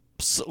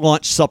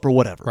 lunch, supper,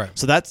 whatever. Right.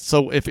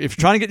 So if you're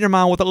trying to get in your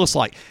mind what that looks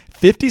like,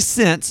 50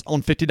 cents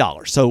on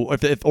 $50. So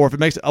if it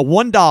makes it a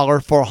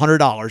 $1 for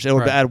 $100, it would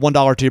Right. add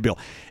 $1 to your bill.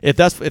 If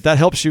that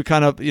helps you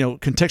kind of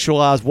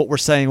contextualize what we're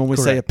saying when we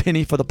say a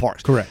penny for the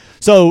parks. Correct.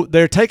 So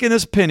they're taking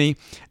this penny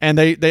and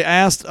they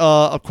asked,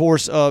 of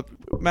course,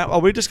 Matt, are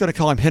we just going to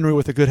call him Henry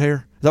with the good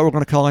hair? Is that what we're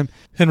going to call him?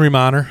 Henry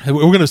Minor. We're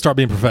going to start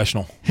being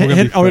professional. We're going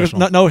to be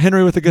professional. No,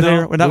 Henry with the good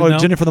hair. We're not going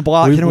Jenny from the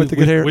block. Henry with the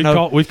good hair.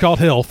 We've called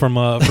hell for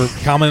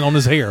commenting on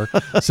his hair,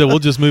 so we'll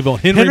just move on.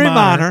 Henry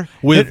Minor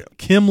with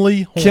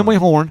Kimley Horn. Kimley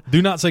Horn. Do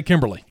not say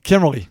Kimberly.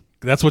 Kimberly.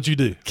 That's what you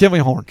do. Kimley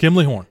Horn.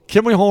 Kimley Horn.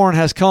 Kimley Horn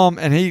has come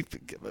and he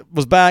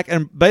was back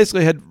and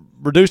basically had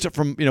reduced it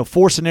from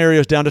 4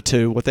 scenarios down to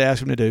 2. What they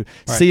asked him to do,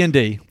 Right. C and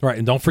D. Right,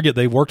 and don't forget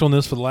they worked on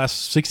this for the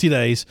last 60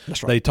 days.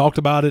 That's right. They talked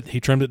about it.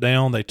 He trimmed it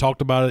down. They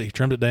talked about it. He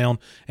trimmed it down,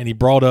 and he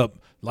brought up,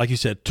 like you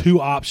said,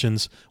 2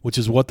 options, which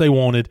is what they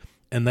wanted,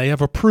 and they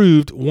have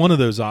approved one of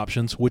those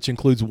options, which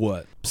includes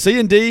what? C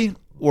and D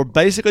were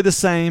basically the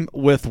same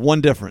with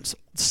one difference.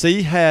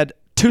 C had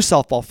 2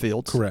 softball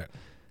fields. Correct.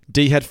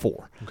 D had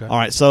 4. Okay. All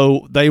right,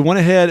 so they went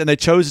ahead and they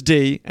chose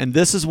D, and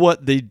this is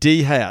what the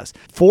D has.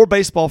 4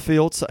 baseball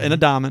fields in a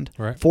diamond,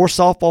 Right. 4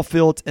 softball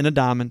fields in a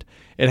diamond.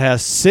 It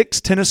has 6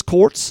 tennis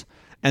courts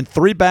and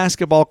 3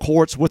 basketball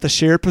courts with a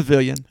shared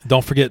pavilion.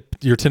 Don't forget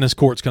your tennis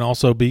courts can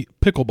also be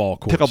pickleball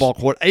courts. Pickleball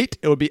court. 8,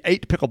 it would be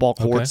 8 pickleball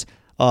courts,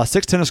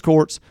 6 tennis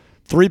courts,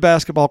 3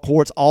 basketball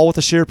courts, all with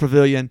a shared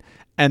pavilion,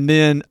 and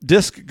then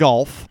disc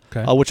golf,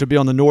 which would be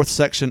on the north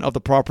section of the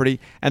property,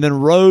 and then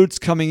roads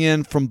coming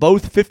in from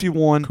both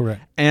 51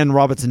 Correct. and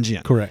Robinson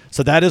Gym. Correct.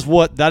 So that is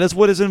what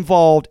is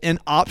involved in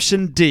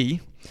option D.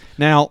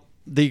 Now,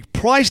 the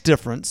price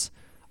difference,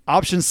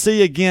 option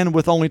C again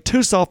with only 2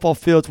 softball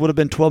fields would have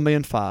been $12.5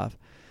 million.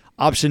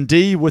 Option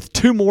D with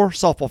 2 more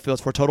softball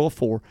fields for a total of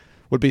 4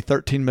 would be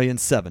 $13.7 million.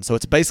 So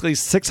it's basically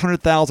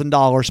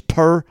 $600,000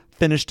 per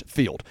finished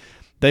field.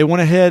 They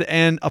went ahead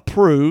and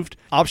approved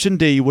option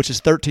D, which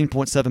is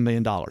 $13.7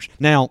 million.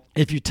 Now,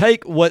 if you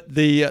take what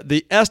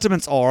the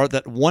estimates are,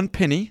 that 1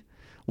 penny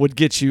would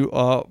get you,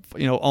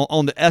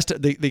 on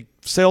the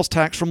sales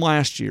tax from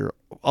last year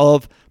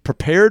of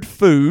prepared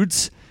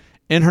foods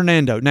in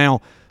Hernando.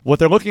 Now, what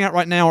they're looking at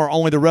right now are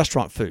only the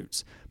restaurant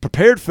foods.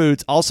 Prepared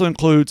foods also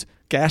includes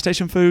gas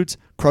station foods,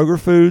 Kroger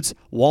foods,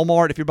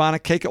 Walmart. If you're buying a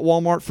cake at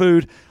Walmart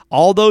food,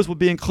 all those would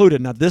be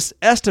included. Now, this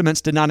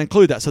estimates did not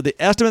include that. So the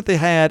estimate they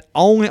had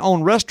only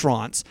on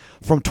restaurants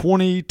from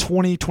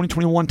 2020,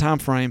 2021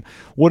 timeframe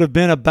would have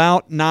been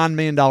about $9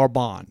 million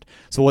bond.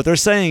 So what they're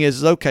saying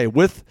is, okay,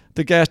 with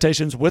the gas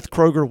stations, with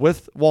Kroger,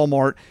 with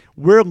Walmart,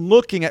 we're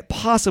looking at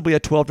possibly a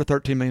 $12 to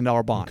 $13 million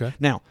bond. Okay.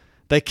 Now,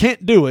 they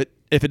can't do it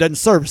if it doesn't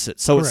service it.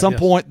 So Correct, at some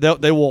point,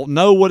 they will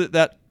know what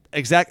that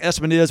exact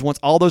estimate is. Once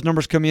all those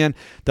numbers come in,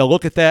 they'll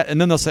look at that,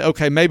 and then they'll say,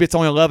 okay, maybe it's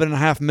only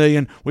 $11.5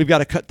 million. We've got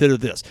to cut through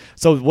this.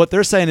 So what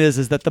they're saying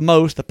is that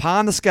the pie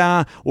in the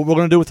sky, what we're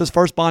going to do with this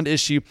first bond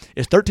issue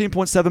is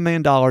 $13.7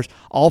 million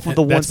off of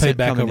the 1 cent paid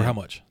back coming over in. how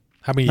much?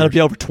 How many That'll years?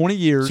 be over 20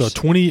 years.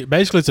 So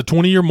basically it's a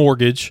 20-year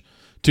mortgage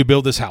to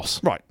build this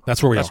house. Right.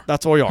 That's where we are.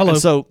 That's where we are. Hello. And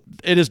so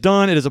it is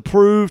done. It is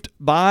approved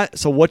by.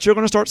 So what you're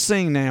going to start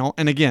seeing now,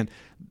 and again,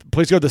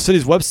 please go to the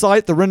city's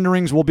website. The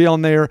renderings will be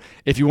on there.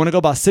 If you want to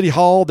go by City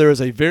Hall, there's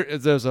basically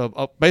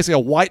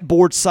a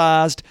whiteboard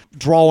sized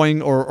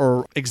drawing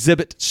or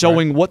exhibit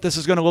showing what this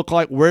is going to look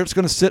like, where it's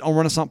going to sit on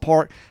Renaissance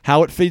Park,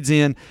 how it feeds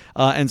in,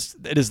 and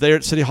it is there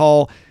at City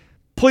Hall.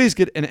 Please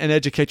get and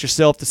educate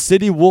yourself. The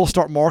city will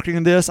start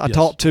marketing this. I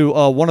talked to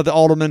one of the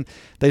aldermen.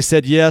 They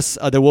said, yes,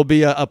 there will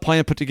be a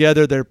plan put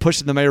together. They're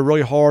pushing the mayor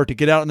really hard to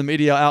get out in the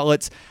media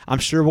outlets. I'm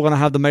sure we're going to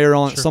have the mayor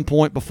on at some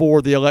point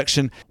before the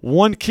election.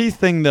 One key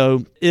thing,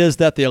 though, is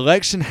that the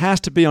election has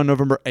to be on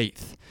November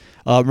 8th.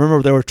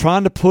 Remember, they were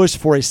trying to push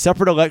for a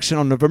separate election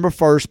on November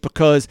 1st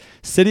because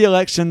city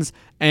elections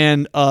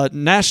and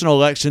national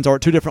elections are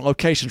at 2 different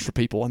locations for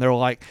people. And they were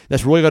like,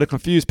 that's really going to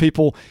confuse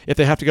people if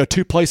they have to go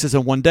 2 places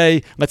in one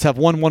day. Let's have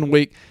one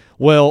week.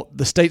 Well,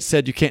 the state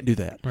said you can't do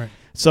that. Right.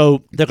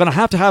 So they're going to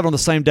have it on the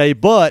same day,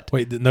 but...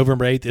 Wait,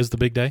 November 8th is the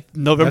big day?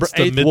 November That's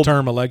 8th. the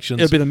midterm elections.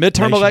 It'll be the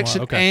midterm nationwide.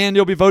 election, Okay. and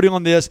you'll be voting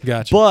on this.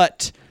 Gotcha.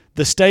 But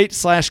the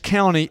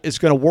state/county is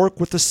going to work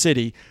with the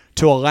city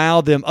to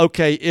allow them,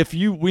 okay,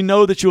 we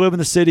know that you live in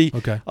the city,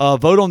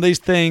 vote on these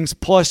things,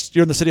 plus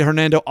you're in the city of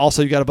Hernando,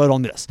 also you got to vote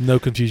on this. No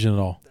confusion at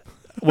all.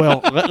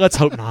 Well, let's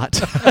hope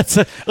not.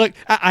 Look,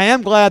 I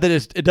am glad that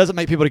it doesn't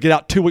make people to get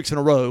out 2 weeks in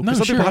a row. No,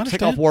 some sure, people I have to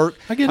take understand. off work.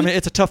 I get it. mean,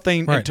 it's a tough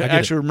thing Right, to I get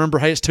actually remember,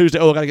 hey, it's Tuesday.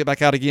 Oh, I got to get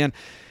back out again.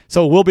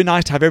 So it will be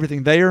nice to have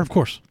everything there. Of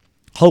course.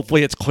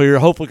 Hopefully it's clear.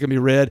 Hopefully it can be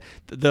read.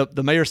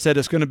 The mayor said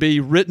it's going to be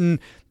written,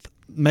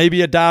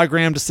 maybe a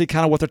diagram to see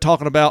kind of what they're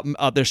talking about.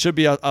 There should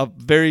be a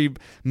very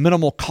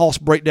minimal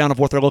cost breakdown of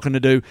what they're looking to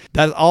do.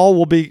 That all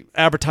will be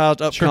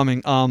advertised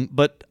upcoming. Sure.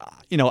 But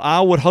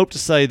I would hope to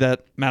say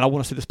that, man, I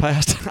want to see this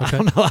passed. Okay. I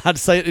don't know how to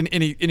say it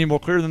any more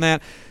clear than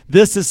that.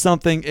 This is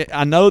something,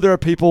 I know there are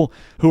people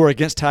who are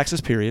against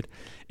taxes, period.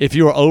 If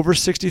you are over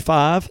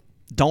 65,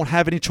 don't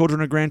have any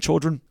children or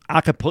grandchildren,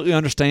 I completely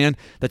understand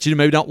that you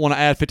maybe don't want to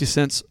add 50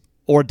 cents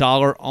or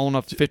 $1 on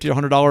a $50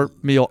 or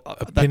 $100 meal.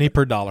 A penny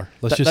per dollar.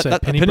 Let's just say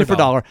penny per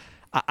dollar.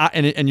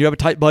 And you have a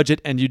tight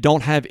budget and you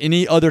don't have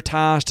any other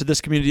ties to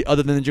this community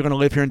other than you're going to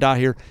live here and die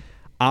here.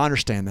 I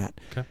understand that.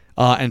 Okay.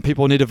 And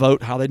people need to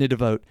vote how they need to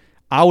vote.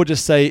 I would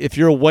just say if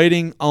you're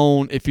waiting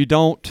on, if you're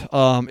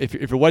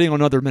waiting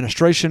on another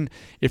administration,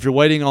 if you're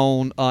waiting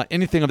on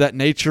anything of that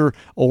nature,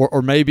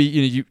 or maybe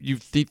you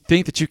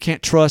think that you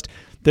can't trust,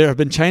 there have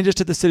been changes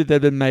to the city that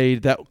have been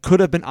made that could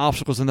have been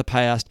obstacles in the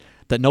past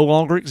that no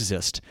longer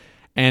exist.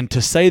 And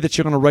to say that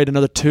you're going to wait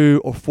another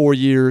 2 or 4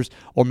 years,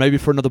 or maybe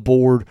for another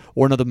board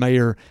or another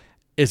mayor,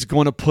 is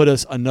going to put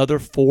us another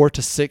 4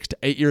 to 6 to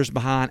 8 years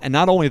behind. And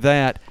not only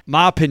that,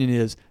 my opinion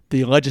is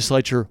the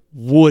legislature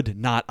would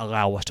not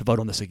allow us to vote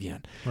on this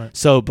again. Right.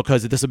 So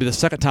because this will be the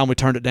second time we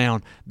turned it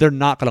down, they're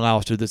not going to allow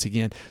us to do this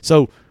again.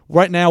 So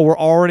right now we're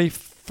already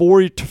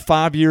 4 to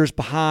 5 years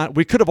behind.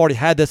 We could have already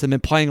had this and been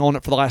playing on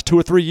it for the last 2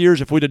 or 3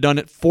 years if we'd have done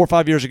it 4 or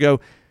 5 years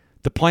ago.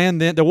 The plan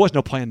then, there was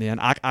no plan then.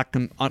 I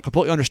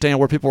completely understand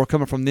where people were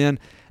coming from then.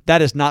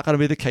 That is not going to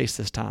be the case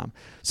this time.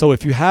 So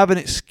if you have an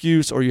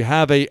excuse or you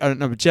have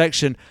an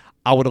objection,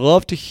 I would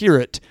love to hear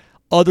it,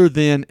 other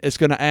than it's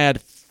going to add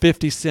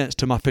 50 cents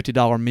to my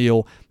 $50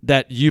 meal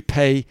that you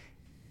pay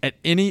at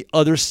any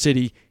other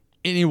city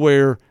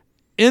anywhere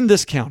in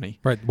this county.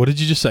 Right. What did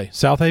you just say?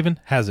 South Haven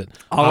has it.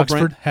 Olive Oxford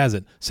Branch has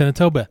it.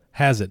 Sanatoba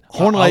has it.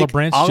 Horn Lake, Olive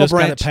Branch Olive just got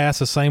Branch. it passed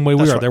the same way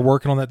we That's are. right. They're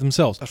working on that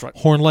themselves. That's right.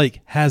 Horn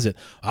Lake has it.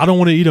 I don't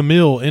want to eat a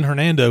meal in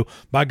Hernando.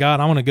 By God,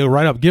 I'm going to go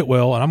right up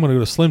Getwell and I'm going to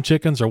go to Slim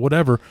Chickens or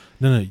whatever.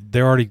 No,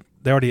 they're already.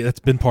 That's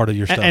been part of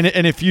your stuff. And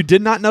if you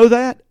did not know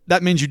that,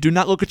 that means you do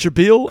not look at your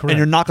bill, Correct. and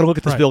you're not going to look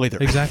at this Right. bill either.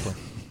 Exactly.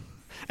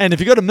 And if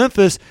you go to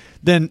Memphis,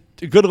 then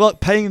good luck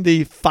paying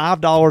the $5,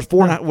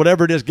 $4,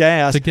 whatever it is,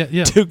 gas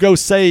to go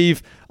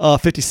save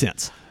 50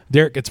 cents.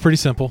 Derek, it's pretty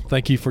simple.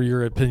 Thank you for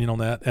your opinion on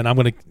that. And I'm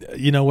going to,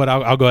 you know what,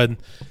 I'll go ahead and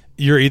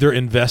you're either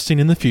investing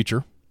in the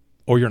future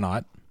or you're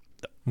not.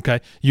 Okay.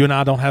 You and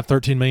I don't have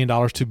 $13 million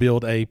to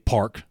build a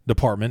park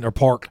department or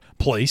park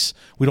place.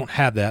 We don't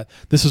have that.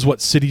 This is what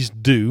cities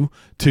do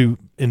to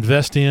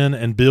invest in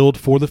and build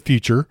for the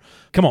future.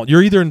 Come on.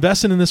 You're either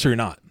investing in this or you're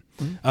not.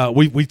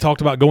 We talked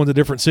about going to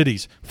different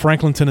cities,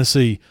 Franklin,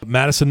 Tennessee,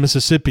 Madison,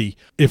 Mississippi.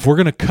 If we're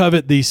going to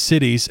covet these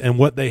cities and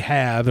what they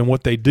have and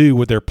what they do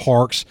with their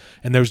parks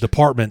and those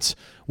departments,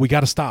 we got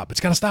to stop. It's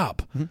got to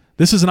stop. Mm-hmm.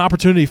 This is an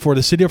opportunity for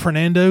the city of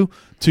Hernando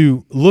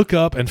to look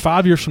up and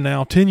 5 years from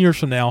now, 10 years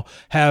from now,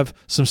 have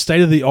some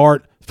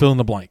state-of-the-art fill in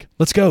the blank.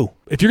 Let's go.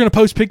 If you're going to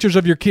post pictures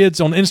of your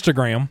kids on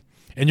Instagram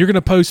and you're going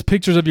to post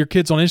pictures of your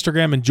kids on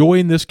Instagram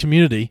enjoying this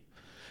community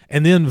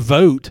and then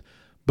vote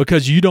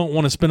because you don't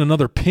want to spend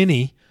another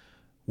penny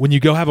when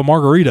you go have a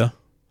margarita,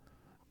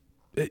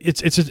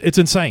 it's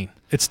insane.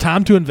 It's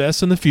time to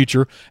invest in the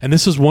future, and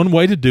this is one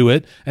way to do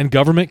it, and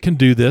government can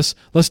do this.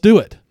 Let's do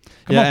it.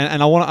 Come on.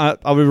 And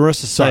I'll be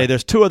remiss to say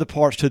there's two other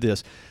parts to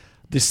this.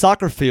 The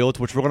soccer fields,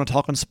 which we're going to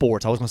talk on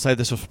sports. I was going to say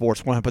this was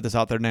sports. We're going to put this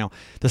out there now.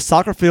 The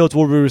soccer fields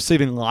will be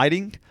receiving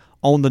lighting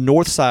on the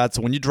north side.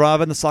 So when you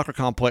drive in the soccer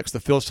complex, the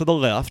fields to the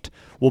left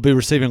will be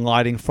receiving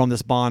lighting from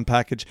this bond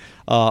package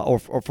or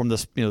from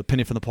this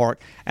penny from the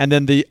park. And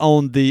then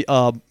on the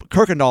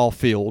Kirkendall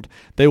field,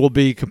 they will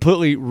be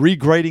completely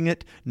regrading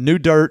it, new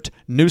dirt,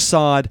 new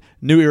sod,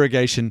 new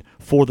irrigation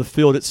for the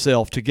field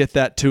itself to get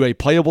that to a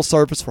playable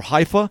surface for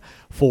Haifa,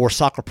 for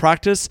soccer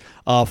practice,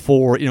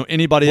 for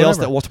anybody else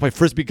that wants to play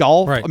frisbee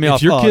golf. Right. I mean,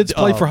 if your kids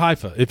play for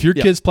Haifa,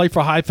 kids play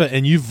for Haifa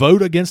and you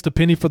vote against a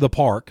penny for the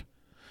park,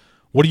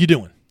 what are you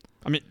doing?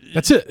 I mean,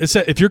 that's it. It's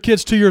if your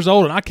kid's 2 years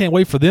old and I can't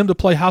wait for them to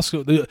play high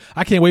school,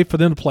 I can't wait for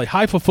them to play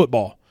Haifa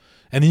football,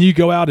 and then you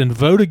go out and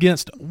vote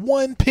against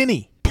 1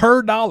 penny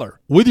per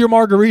dollar with your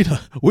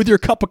margarita, with your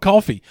cup of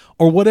coffee,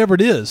 or whatever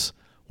it is.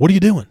 What are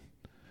you doing?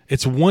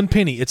 It's 1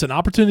 penny. It's an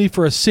opportunity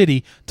for a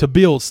city to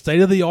build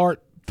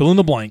state-of-the-art, fill in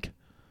the blank.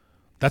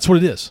 That's what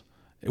it is.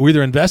 We're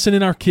either investing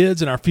in our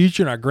kids and our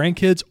future and our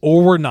grandkids,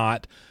 or we're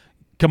not.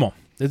 Come on.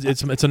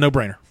 It's a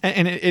no-brainer.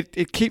 And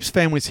it keeps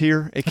families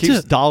here. It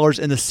keeps dollars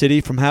in the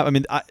city from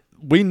having.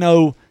 We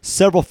know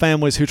several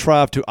families who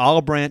drive to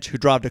Olive Branch, who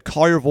drive to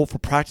Collierville for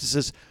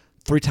practices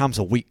 3 times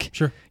a week.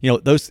 Sure.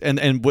 Those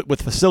and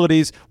with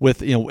facilities,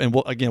 and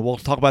we'll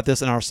talk about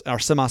this in our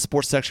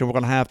semi-sports section we're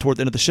going to have toward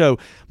the end of the show.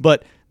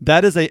 But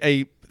that is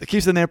it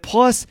keeps in there.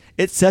 Plus,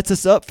 it sets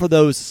us up for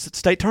those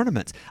state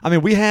tournaments. I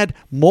mean, we had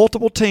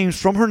multiple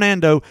teams from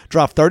Hernando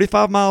drive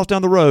 35 miles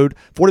down the road,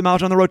 40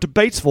 miles down the road to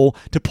Batesville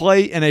to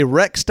play in a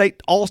rec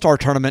state all-star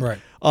tournament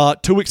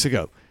 2 weeks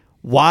ago.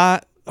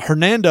 Why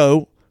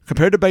Hernando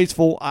compared to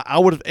Batesville? I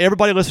would have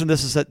everybody listening to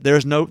this is that there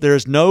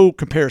is no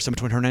comparison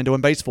between Hernando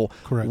and Batesville.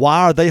 Correct.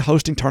 Why are they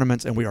hosting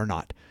tournaments and we are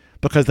not?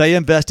 Because they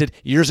invested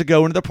years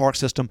ago into the park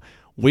system.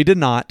 We did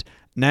not.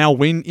 Now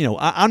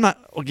I'm not.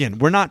 Again,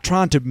 we're not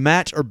trying to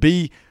match or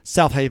be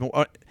South Haven.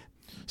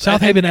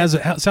 South Haven has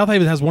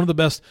one of the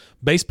best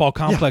baseball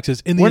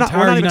complexes in the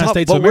entire United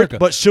States of America.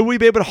 But should we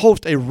be able to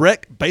host a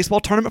rec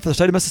baseball tournament for the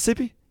state of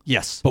Mississippi?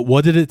 Yes. But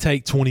what did it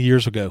take 20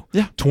 years ago?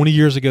 Yeah. 20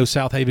 years ago,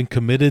 South Haven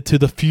committed to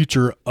the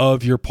future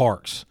of your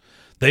parks.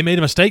 They made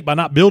a mistake by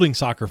not building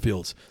soccer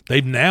fields.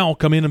 They've now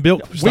come in and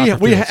built soccer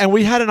fields. And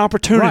we had an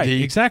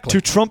opportunity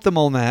to trump them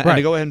on that and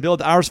to go ahead and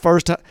build ours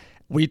first.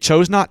 We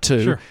chose not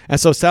to. Sure. And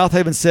so South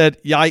Haven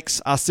said, yikes,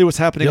 I see what's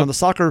happening on the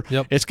soccer.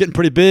 Yep. It's getting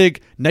pretty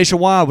big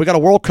nationwide. We got a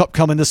World Cup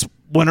coming this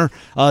winter.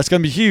 It's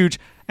going to be huge.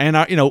 And,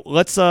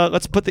 let's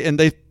put and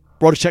they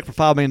wrote a check for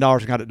 $5 million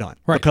and got it done.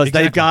 Right. Because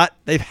exactly.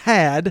 they've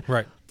had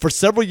for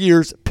several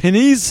years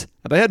pennies.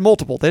 They had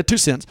multiple. They had 2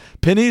 cents.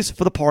 Pennies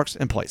for the parks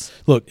in place.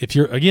 Look, if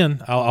you're,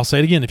 again, I'll say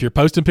it again, if you're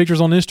posting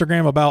pictures on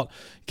Instagram about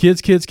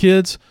kids,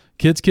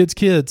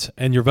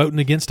 and you're voting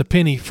against a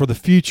penny for the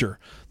future,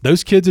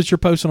 those kids that you're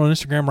posting on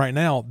Instagram right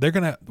now, they're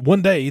going to,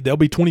 one day they'll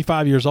be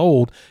 25 years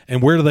old.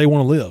 And where do they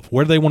want to live?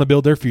 Where do they want to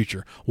build their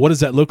future? What does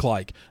that look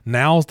like?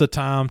 Now's the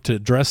time to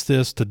address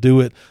this, to do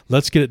it.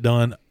 Let's get it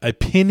done. A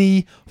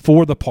penny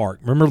for the park.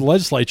 Remember the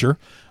legislature,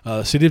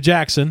 city of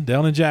Jackson,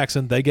 down in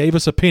Jackson, they gave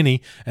us a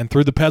penny and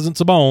threw the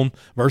peasants a bone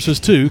versus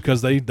 2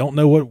 because they don't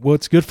know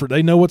what's good for,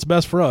 they know what's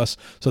best for us.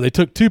 So they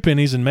took 2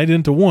 pennies and made it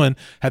into 1.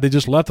 Had they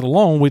just left it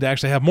alone, we'd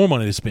actually have more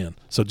money to spend.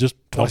 So just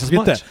twice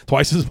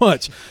as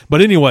much.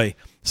 But anyway,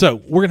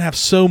 so we're going to have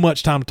so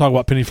much time to talk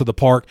about penny for the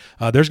park.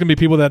 There's going to be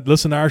people that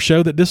listen to our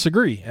show that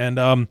disagree.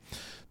 And,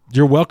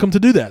 you're welcome to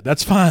do that.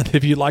 That's fine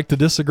if you'd like to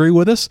disagree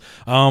with us.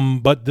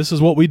 But this is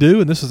what we do,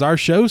 and this is our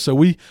show, so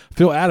we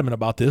feel adamant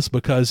about this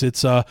because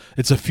it's a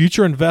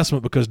future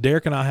investment, because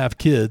Derek and I have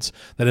kids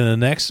that in the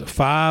next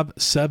 5,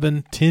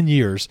 7, 10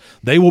 years,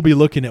 they will be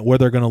looking at where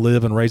they're going to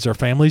live and raise their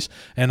families.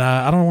 And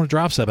I don't want to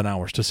drive 7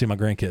 hours to see my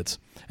grandkids.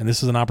 And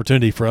this is an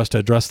opportunity for us to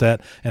address that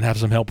and have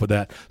some help with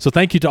that. So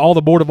thank you to all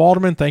the Board of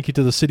Aldermen. Thank you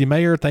to the city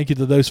mayor. Thank you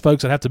to those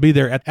folks that have to be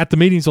there at the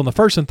meetings on the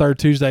first and third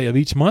Tuesday of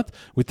each month.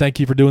 We thank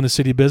you for doing the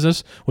city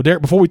business. Well,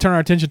 Derek, before we turn our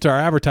attention to our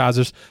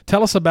advertisers,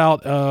 tell us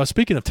about,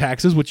 speaking of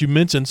taxes, which you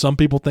mentioned some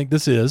people think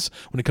this is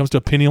when it comes to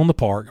a penny on the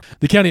park,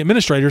 the county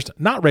administrators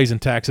not raising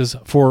taxes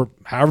for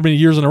however many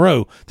years in a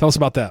row. Tell us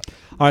about that.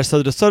 All right,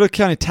 so the DeSoto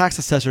County Tax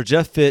Assessor,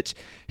 Jeff Fitch,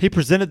 he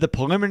presented the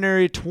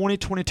preliminary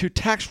 2022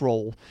 tax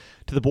roll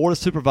to the Board of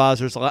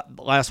Supervisors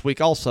last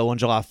week, also on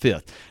July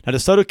 5th. Now,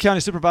 DeSoto County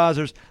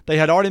Supervisors, they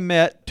had already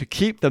met to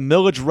keep the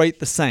millage rate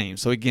the same.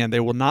 So, again, they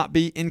will not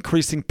be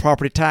increasing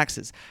property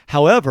taxes.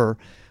 However,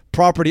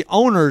 property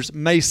owners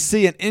may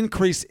see an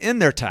increase in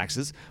their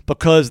taxes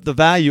because the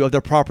value of their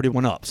property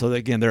went up. So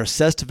again, their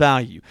assessed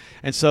value.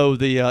 And so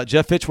the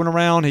Jeff Fitch went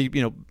around. He,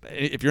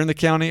 if you're in the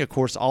county, of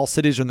course, all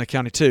cities are in the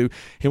county too.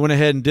 He went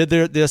ahead and did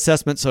the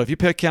assessment. So if you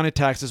pay county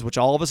taxes, which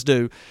all of us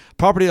do,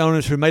 property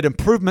owners who made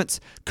improvements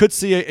could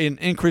see an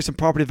increase in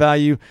property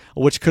value,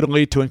 which could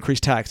lead to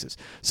increased taxes.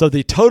 So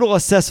the total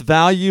assessed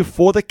value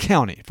for the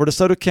county, for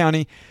DeSoto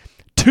County,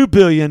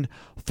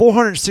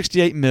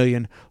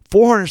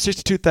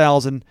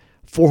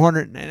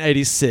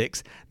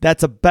 $2,468,462,486.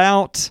 That's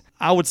about,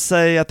 I would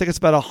say, I think it's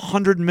about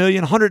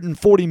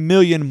 $140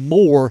 million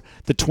more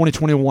than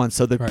 2021.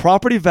 So the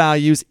property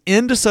values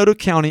in DeSoto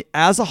County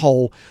as a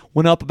whole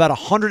went up about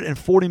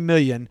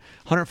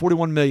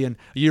 $141 million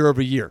year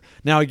over year.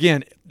 Now,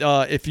 again,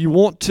 if you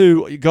want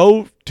to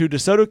go to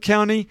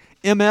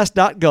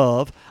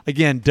DeSotoCountyMS.gov,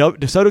 again,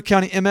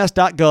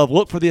 DeSotoCountyMS.gov,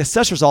 look for the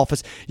assessor's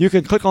office. You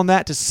can click on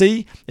that to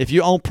see if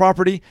you own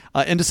property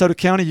in DeSoto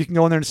County. You can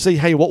go in there and see,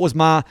 hey, what was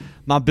my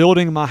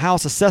building, my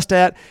house assessed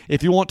at?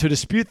 If you want to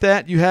dispute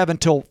that, you have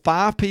until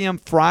 5 p.m.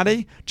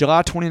 Friday,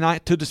 July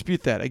 29th to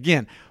dispute that.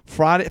 Again,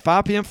 Friday,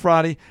 5 p.m.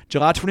 Friday,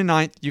 July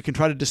 29th, you can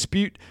try to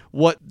dispute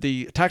what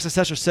the tax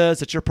assessor says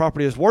that your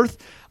property is worth.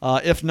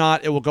 If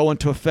not, it will go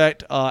into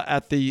effect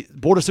at the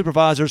Board of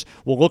Supervisors.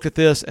 We'll look at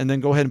this and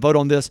then go ahead and vote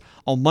on this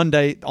on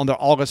Monday on their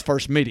August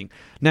 1st meeting.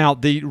 Now,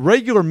 the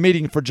regular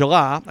meeting for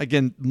July,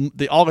 again,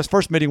 the August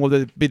 1st meeting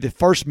will be the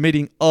first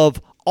meeting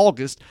of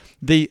August.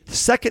 The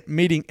second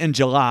meeting in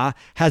July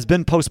has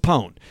been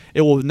postponed.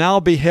 It will now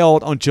be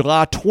held on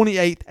July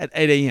 28th at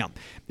 8 a.m.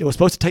 It was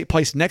supposed to take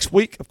place next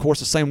week, of course,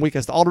 the same week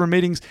as the Alderman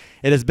meetings.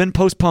 It has been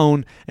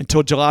postponed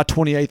until July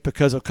 28th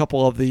because a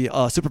couple of the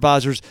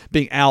supervisors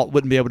being out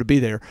wouldn't be able to be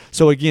there.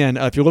 So again,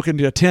 if you're looking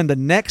to attend the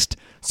next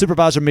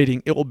supervisor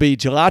meeting, it will be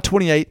July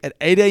 28th at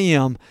 8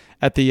 a.m.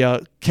 at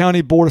the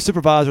County Board of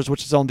Supervisors,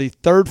 which is on the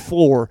 3rd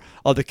floor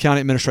of the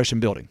County Administration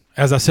Building.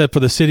 As I said, for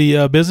the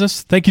city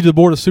business, thank you to the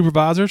Board of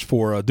Supervisors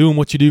for doing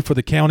what you do for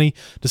the county.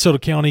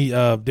 DeSoto County,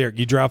 Derek,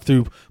 you drive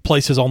through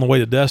places on the way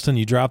to Destin.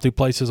 You drive through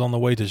places on the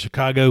way to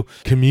Chicago,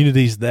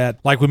 communities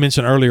that, like we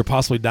mentioned earlier,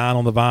 possibly dying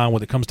on the vine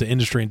when it comes to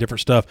industry and different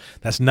stuff.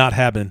 That's not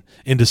happening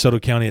in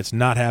DeSoto County. It's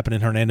not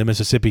happening in Hernando,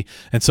 Mississippi.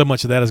 And so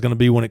much of that is going to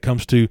be when it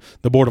comes to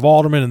the Board of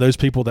Aldermen and those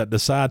people that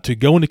decide to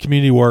go into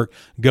community work,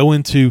 go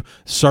into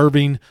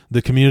serving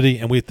the community,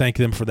 and we thank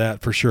them for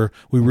that for sure.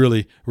 We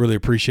really, really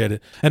appreciate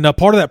it. And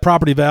part of that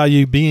property value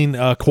being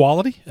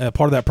quality,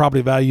 part of that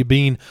property value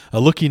being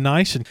looking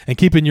nice and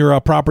keeping your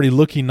property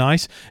looking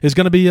nice is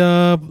going to be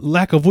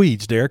lack of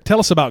weeds, Derek. Tell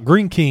us about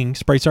Green King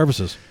Spray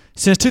Services.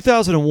 Since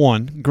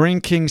 2001, Green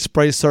King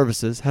Spray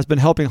Services has been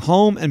helping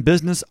home and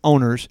business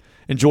owners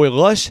enjoy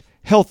lush,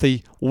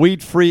 healthy,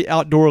 weed-free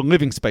outdoor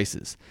living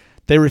spaces.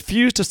 They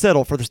refuse to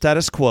settle for the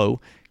status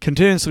quo,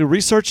 continuously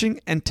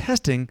researching and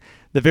testing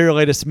the very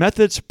latest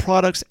methods,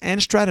 products,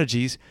 and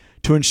strategies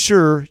to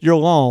ensure your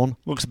lawn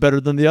looks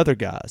better than the other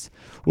guys.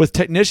 With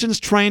technicians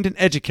trained and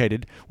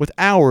educated, with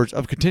hours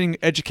of continuing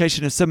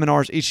education and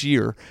seminars each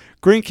year,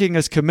 Green King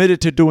is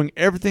committed to doing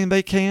everything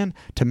they can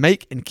to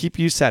make and keep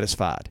you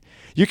satisfied.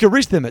 You can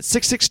reach them at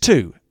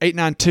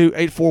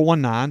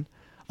 662-892-8419,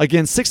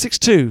 again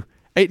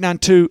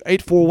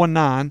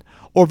 662-892-8419,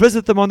 or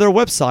visit them on their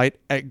website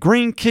at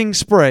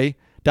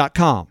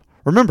greenkingspray.com.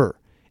 Remember,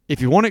 if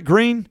you want it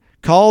green,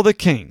 call the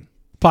king.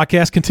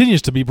 podcast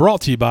continues to be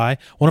brought to you by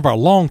one of our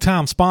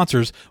longtime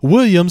sponsors,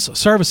 Williams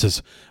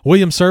Services.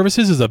 Williams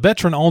Services is a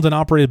veteran-owned and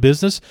operated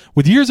business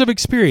with years of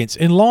experience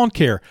in lawn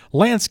care,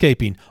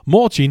 landscaping,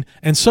 mulching,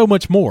 and so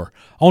much more.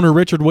 Owner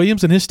Richard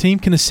Williams and his team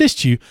can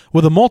assist you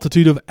with a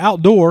multitude of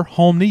outdoor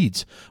home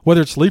needs,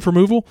 whether it's leaf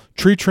removal,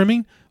 tree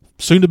trimming,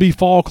 soon-to-be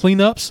fall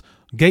cleanups,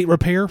 gate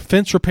repair,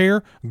 fence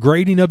repair,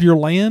 grading of your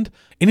land,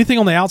 anything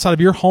on the outside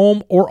of your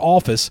home or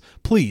office.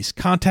 Please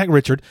contact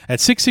Richard at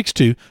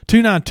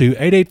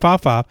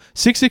 662-292-8855,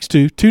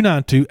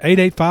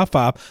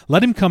 662-292-8855.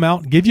 Let him come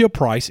out and give you a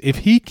price. If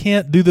he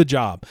can't do the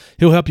job,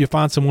 he'll help you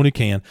find someone who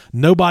can.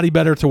 Nobody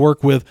better to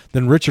work with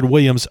than Richard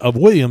Williams of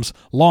Williams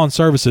Lawn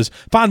Services.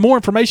 Find more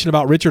information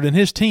about Richard and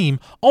his team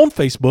on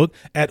Facebook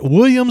at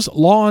Williams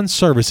Lawn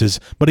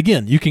Services. But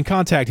again, you can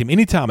contact him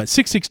anytime at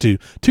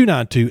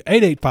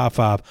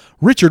 662-292-8855.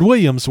 Richard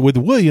Williams with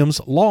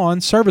Williams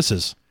Lawn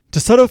Services.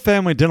 DeSoto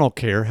Family Dental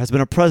Care has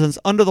been a presence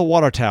under the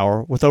water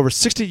tower with over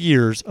 60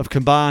 years of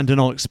combined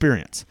dental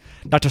experience.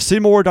 Dr.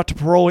 Seymour, Dr.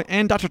 Paroli,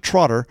 and Dr.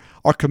 Trotter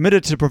are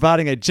committed to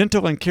providing a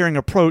gentle and caring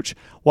approach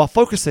while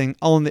focusing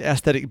on the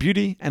aesthetic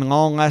beauty and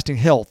long-lasting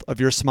health of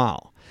your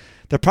smile.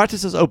 The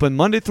practice is open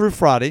Monday through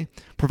Friday,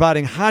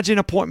 providing hygiene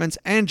appointments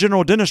and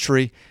general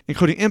dentistry,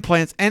 including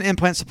implants and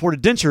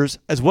implant-supported dentures,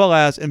 as well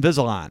as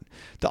Invisalign.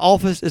 The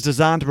office is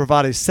designed to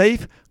provide a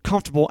safe,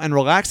 comfortable, and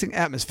relaxing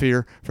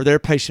atmosphere for their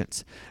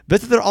patients.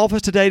 Visit their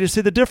office today to see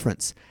the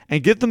difference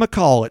and give them a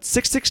call at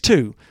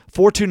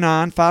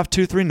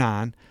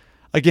 662-429-5239.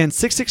 Again,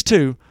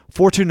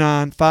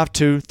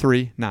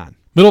 662-429-5239.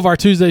 Middle of our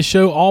Tuesday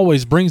show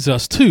always brings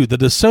us to the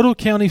DeSoto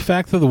County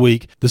Fact of the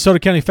Week.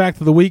 DeSoto County Fact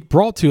of the Week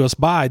brought to us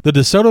by the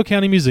DeSoto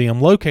County Museum,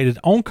 located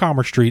on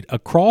Commerce Street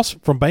across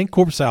from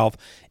Bancorp South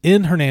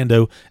in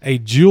Hernando. A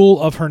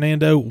jewel of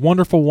Hernando.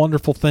 Wonderful,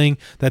 wonderful thing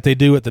that they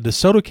do at the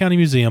DeSoto County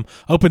Museum.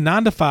 Open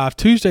 9 to 5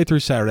 Tuesday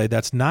through Saturday.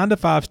 That's 9 to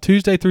 5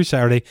 Tuesday through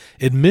Saturday.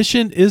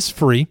 Admission is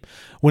free.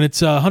 When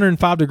it's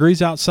 105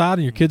 degrees outside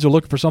and your kids are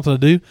looking for something to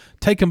do,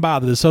 take them by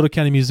the DeSoto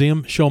County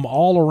Museum. Show them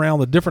all around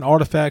the different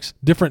artifacts,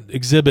 different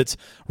exhibits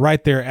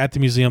right there at the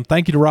museum.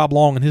 Thank you to Rob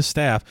Long and his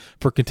staff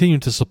for continuing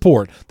to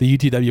support the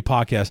UTW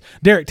podcast.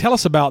 Derek, tell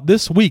us about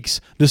this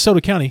week's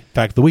DeSoto County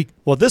Fact of the Week.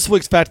 Well, this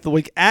week's Fact of the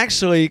Week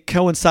actually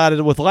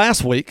coincided with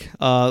last week.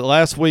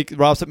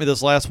 Rob sent me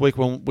this last week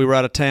when we were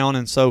out of town,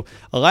 and so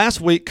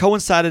last week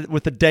coincided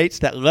with the dates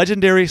that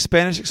legendary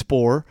Spanish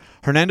explorer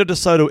Hernando de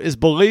Soto is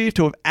believed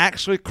to have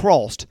actually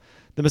crossed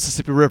the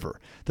Mississippi River.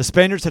 The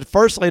Spaniards had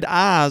first laid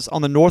eyes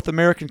on the North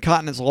American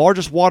continent's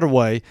largest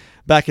waterway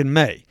back in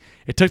May.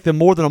 It took them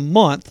more than a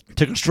month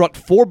to construct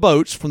 4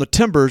 boats from the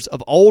timbers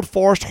of old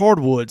forest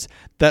hardwoods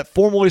that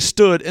formerly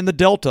stood in the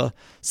delta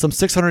some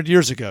 600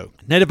 years ago.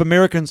 Native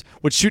Americans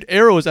would shoot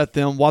arrows at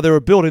them while they were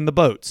building the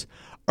boats.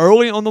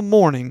 Early on the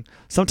morning,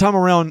 sometime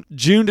around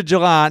June to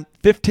July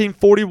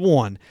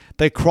 1541,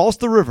 they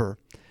crossed the river,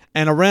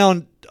 and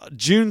around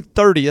June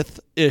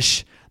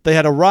 30th-ish, they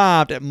had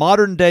arrived at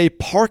modern-day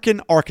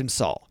Parkin,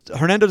 Arkansas.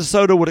 Hernando de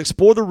Soto would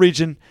explore the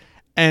region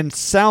and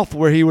south,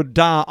 where he would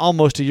die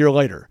almost a year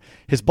later.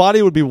 His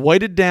body would be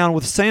weighted down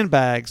with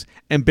sandbags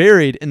and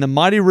buried in the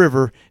mighty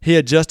river he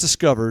had just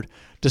discovered.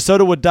 De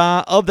Soto would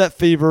die of that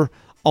fever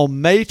on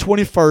May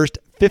 21st,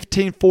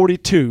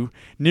 1542,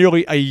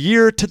 nearly a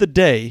year to the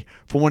day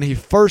from when he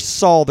first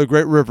saw the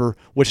great river,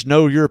 which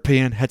no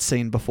European had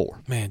seen before.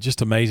 Man,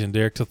 just amazing,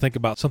 Derek, to think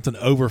about something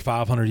over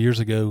 500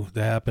 years ago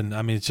that happened.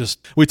 I mean, it's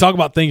just, we talk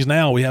about things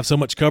now. We have so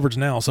much coverage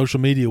now,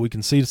 social media. We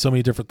can see so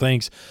many different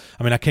things.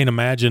 I mean, I can't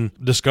imagine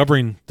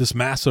discovering this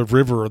massive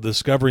river or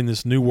discovering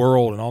this new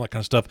world and all that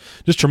kind of stuff.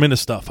 Just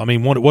tremendous stuff. I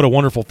mean, what a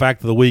wonderful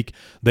fact of the week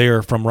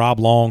there from Rob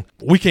Long.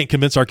 We can't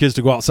convince our kids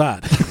to go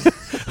outside.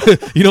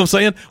 You know what I'm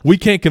saying? We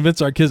can't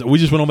convince our kids. We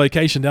just went on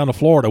vacation down to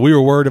Florida. We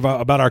were worried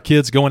about our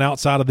kids going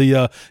outside of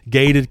the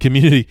gated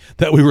community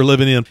that we were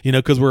living in,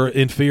 because we're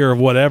in fear of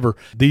whatever.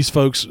 These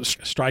folks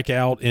strike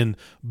out in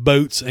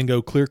boats and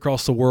go clear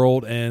across the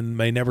world and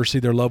may never see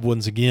their loved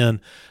ones again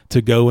to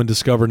go and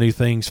discover new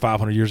things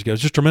 500 years ago.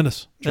 It's just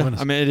tremendous. Tremendous.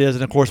 Yeah, I mean, it is.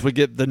 And, of course, we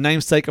get the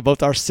namesake of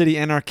both our city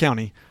and our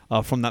county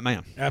from that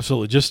man.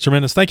 Absolutely. Just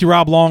tremendous. Thank you,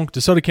 Rob Long,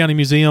 DeSoto County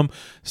Museum.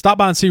 Stop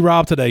by and see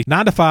Rob today,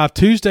 9 to 5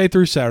 Tuesday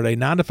through Saturday,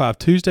 9 to 5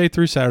 Tuesday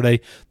through Saturday,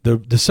 the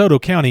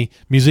DeSoto County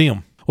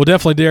Museum. Well,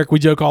 definitely, Derek, we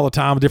joke all the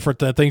time, different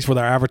things with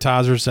our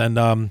advertisers,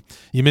 and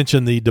you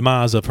mentioned the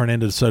demise of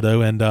Hernando de Soto,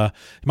 and you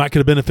might could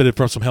have benefited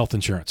from some health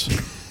insurance.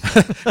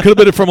 Could have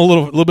benefited from a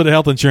little bit of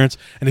health insurance.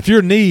 And if you're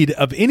in need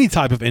of any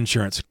type of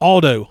insurance,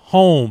 auto,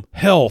 home,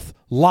 health,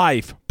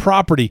 life,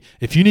 property,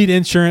 if you need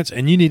insurance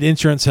and you need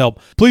insurance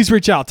help, please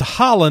reach out to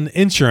Holland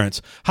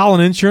Insurance.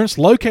 Holland Insurance,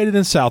 located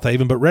in South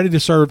Haven, but ready to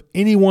serve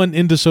anyone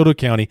in DeSoto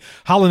County.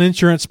 Holland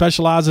Insurance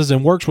specializes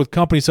and works with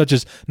companies such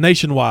as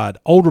Nationwide,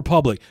 Old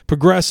Republic,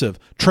 Progressive,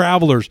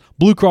 Travelers,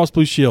 Blue Cross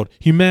Blue Shield,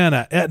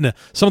 Humana, Aetna,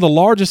 some of the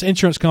largest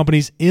insurance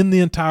companies in the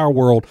entire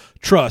world.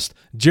 Trust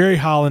Jerry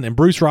Holland and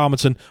Bruce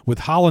Robinson with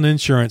Holland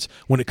Insurance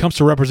when it comes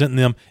to representing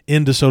them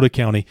in DeSoto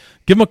County.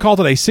 Give them a call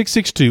today,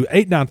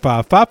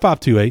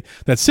 662-895-5528,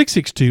 That's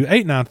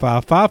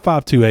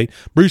 662-895-5528.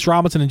 Bruce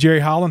Robinson and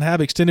Jerry Holland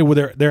have extended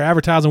with their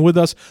advertising with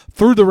us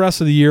through the rest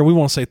of the year. We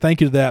want to say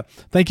thank you to that.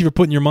 Thank you for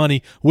putting your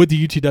money with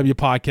the UTW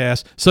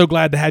podcast. So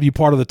glad to have you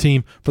part of the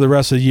team for the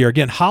rest of the year.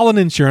 Again, Holland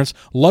Insurance,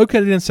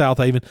 located in South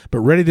Haven, but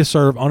ready to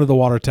serve under the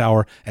water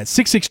tower at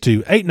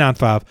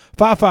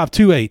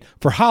 662-895-5528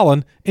 for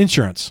Holland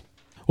Insurance.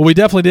 Well, we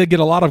definitely did get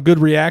a lot of good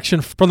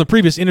reaction from the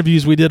previous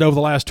interviews we did over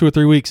the last 2 or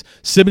 3 weeks.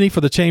 Siboney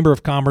for the Chamber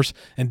of Commerce,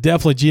 and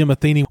definitely Gia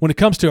Matheny when it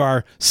comes to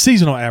our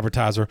seasonal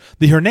advertiser,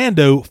 the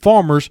Hernando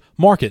Farmers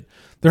Market.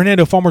 The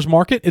Hernando Farmers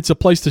Market, it's a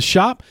place to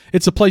shop,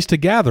 it's a place to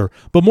gather,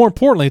 but more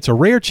importantly, it's a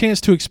rare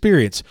chance to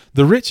experience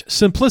the rich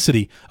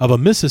simplicity of a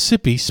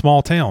Mississippi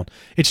small town.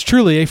 It's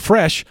truly a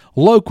fresh,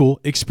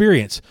 local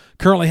experience.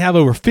 Currently have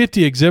over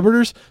 50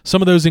 exhibitors,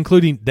 some of those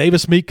including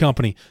Davis Meat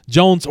Company,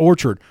 Jones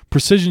Orchard,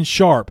 Precision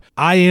Sharp,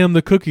 I Am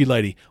the Cookie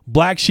Lady,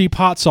 Black Sheep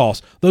Hot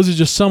Sauce. Those are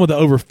just some of the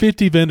over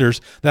 50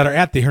 vendors that are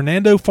at the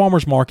Hernando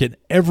Farmers Market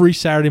every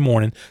Saturday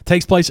morning. It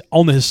takes place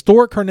on the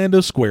historic Hernando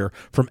Square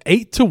from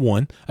 8 to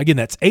 1. Again,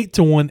 that's 8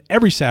 to 1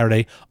 every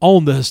Saturday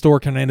on the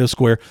historic Hernando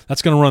Square.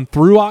 That's going to run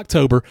through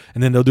October,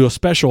 and then they'll do a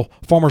special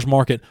farmers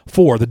market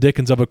for the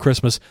Dickens of a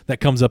Christmas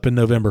that comes up in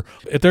November.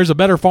 If there's a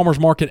better farmers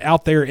market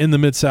out there in the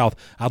Mid-South,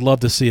 I'd love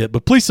to see it.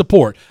 But please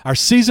support our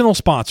seasonal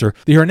sponsor,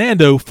 the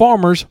Hernando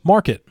Farmers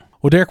Market.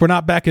 Well, Derek, we're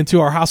not back into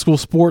our high school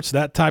sports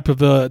that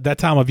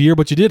time of year,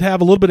 but you did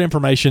have a little bit of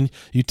information.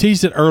 You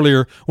teased it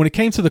earlier when it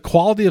came to the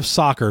quality of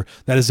soccer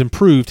that has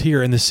improved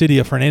here in the city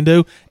of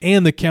Hernando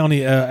and the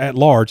county at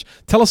large.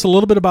 Tell us a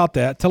little bit about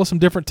that. Tell us some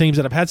different teams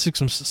that have had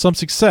some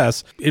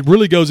success. It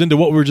really goes into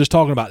what we were just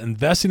talking about,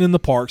 investing in the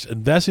parks,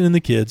 investing in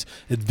the kids,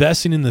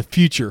 investing in the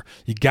future.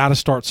 You got to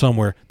start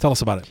somewhere. Tell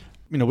us about it.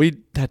 We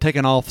had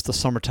taken off the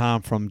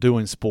summertime from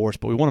doing sports,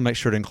 but we want to make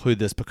sure to include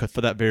this because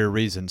for that very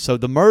reason. So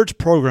the merged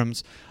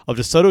programs of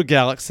DeSoto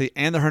Galaxy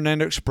and the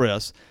Hernando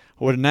Express,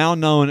 what are now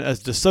known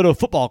as DeSoto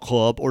Football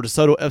Club or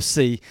DeSoto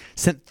FC,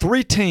 sent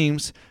 3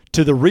 teams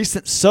to the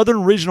recent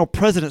Southern Regional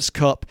President's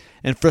Cup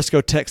in Frisco,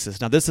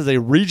 Texas. Now, this is a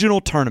regional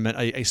tournament,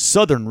 a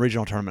southern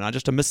regional tournament, not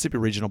just a Mississippi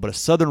regional, but a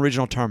southern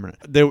regional tournament.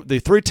 The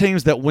 3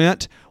 teams that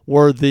went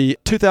were the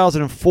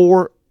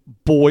 2004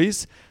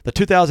 boys, the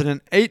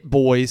 2008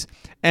 boys,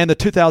 and the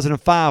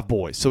 2005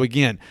 boys. So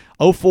again,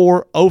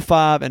 04,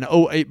 05, and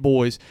 08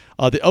 boys.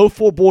 The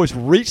 04 boys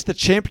reached the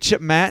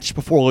championship match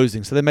before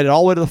losing, so they made it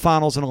all the way to the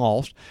finals and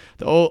lost.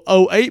 The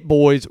 08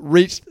 boys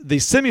reached the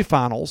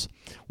semifinals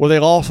where they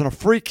lost on a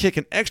free kick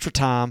in extra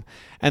time,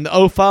 and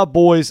the 05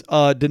 boys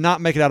did not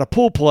make it out of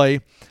pool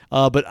play.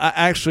 But I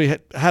actually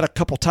had a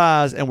couple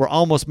ties and were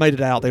almost made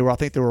it out. I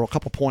think they were a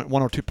couple 1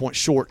 or 2 points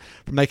short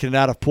from making it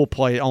out of pool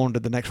play on to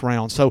the next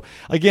round. So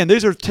again,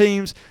 these are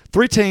 3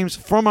 teams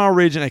from our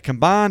region, a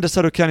combined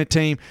DeSoto County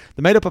team.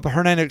 They made up of a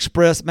Hernando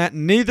Express. Matt,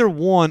 neither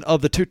one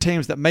of the 2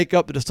 teams that make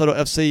up the DeSoto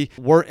FC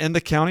were in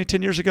the county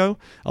 10 years ago.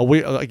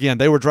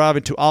 They were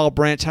driving to Olive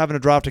Branch, having to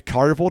drive to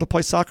Carterville to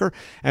play soccer,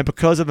 and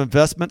because of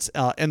investments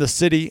in the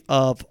city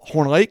of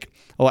Horn Lake,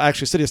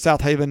 city of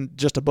South Haven,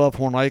 just above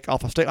Horn Lake,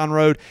 off of State Line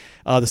Road.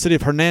 The city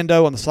of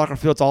Hernando on the soccer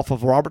fields off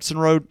of Robertson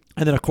Road.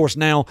 And then, of course,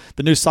 now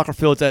the new soccer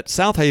fields at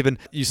South Haven.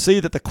 You see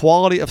that the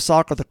quality of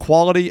soccer, the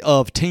quality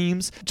of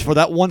teams for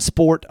that one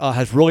sport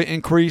has really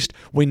increased.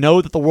 We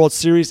know that the World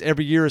Series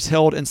every year is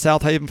held in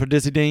South Haven for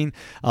Dizzy Dean.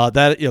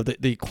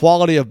 The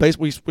quality of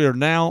baseball, we are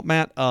now,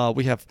 Matt,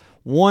 we have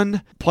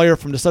one player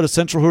from DeSoto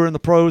Central who are in the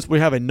pros. We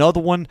have another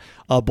one,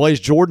 Blaze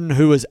Jordan,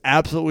 who is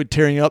absolutely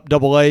tearing up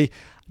Double-A.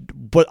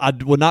 But I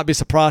would not be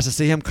surprised to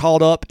see him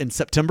called up in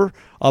September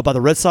by the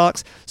Red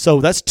Sox.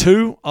 So that's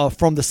 2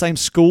 from the same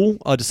school,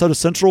 DeSoto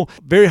Central.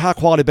 Very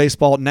high-quality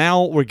baseball.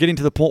 Now we're getting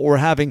to the point where we're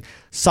having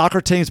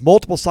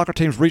multiple soccer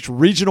teams reach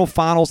regional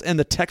finals in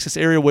the Texas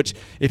area, which,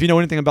 if you know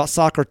anything about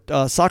soccer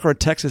in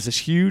Texas is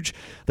huge.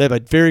 They have a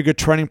very good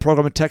training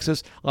program in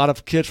Texas. A lot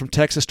of kids from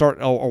Texas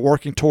are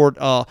working toward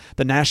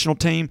the national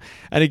team.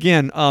 And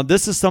again,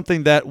 this is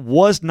something that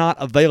was not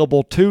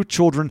available to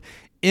children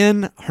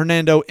in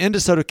Hernando, in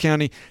DeSoto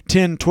County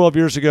 10, 12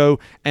 years ago,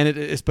 and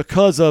it's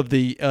because of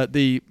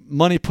the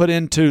money put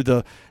into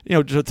to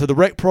the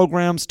rec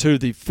programs, to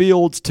the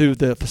fields, to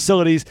the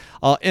facilities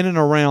in and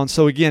around.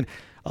 So again,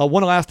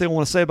 one last thing I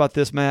want to say about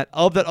this, Matt,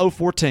 of that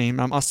 04 team,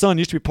 my son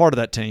used to be part of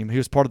that team. He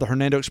was part of the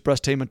Hernando Express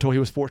team until he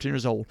was 14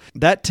 years old.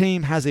 That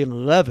team has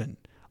 11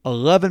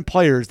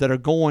 players that are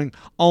going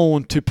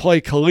on to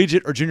play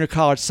collegiate or junior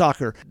college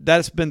soccer.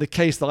 That's been the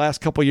case the last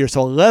couple of years.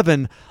 So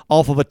 11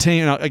 off of a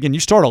team. Now, again, you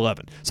start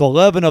 11. So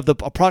 11 of the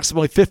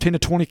approximately 15 to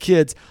 20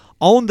 kids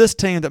on this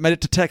team that made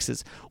it to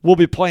Texas will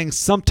be playing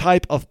some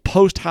type of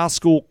post-high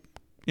school,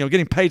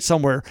 getting paid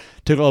somewhere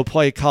to go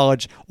play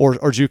college or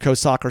JUCO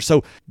soccer.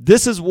 So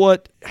this is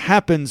what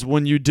happens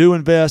when you do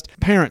invest.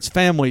 Parents,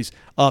 families,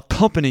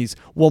 companies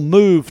will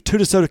move to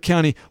DeSoto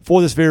County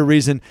for this very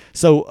reason.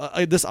 So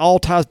this all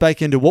ties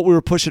back into what we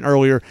were pushing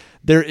earlier.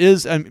 There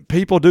is, and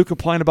people do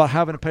complain about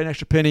having to pay an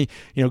extra penny.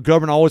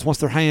 Government always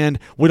wants their hand.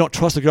 We don't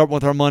trust the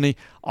government with our money.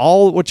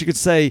 All what you could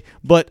say,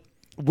 but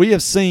we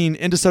have seen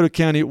in DeSoto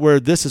County where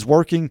this is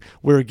working.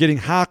 We're getting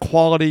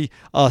high-quality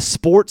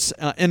sports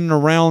in and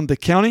around the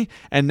county,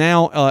 and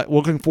now we're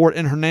looking for it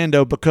in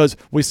Hernando because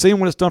we've seen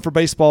what it's done for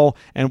baseball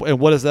and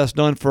what that's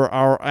done for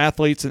our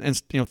athletes and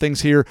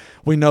things here.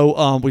 We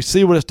know we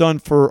see what it's done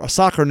for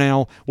soccer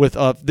now with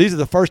these are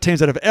the first teams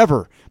that have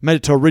ever made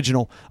it to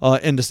regional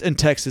in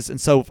Texas, and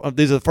so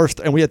these are the first,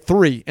 and we had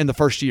 3 in the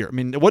first year. I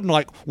mean, it wasn't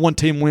like one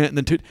team went and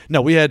then 2.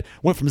 No, we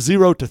went from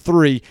 0 to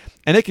 3,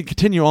 and it can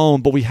continue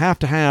on, but we have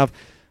to have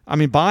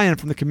buy-in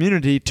from the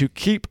community to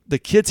keep the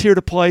kids here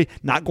to play,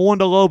 not going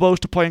to Lobos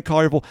to play in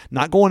Collierville,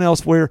 not going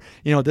elsewhere.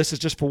 This is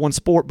just for one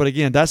sport. But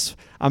again,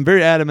 I'm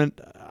very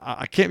adamant.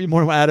 I can't be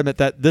more adamant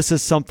that this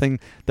is something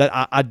that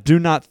I do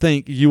not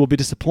think you will be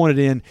disappointed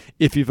in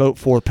if you vote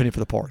for Penny for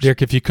the Parks.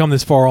 Derek, if you come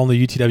this far on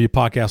the UTW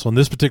podcast on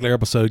this particular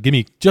episode, give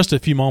me just a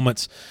few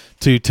moments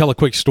to tell a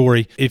quick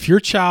story. If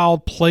your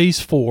child plays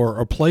for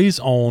or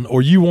plays on,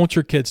 or you want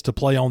your kids to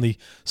play on the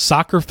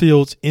soccer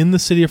fields in the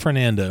city of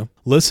Fernando,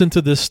 listen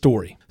to this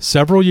story.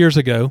 Several years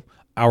ago,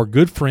 our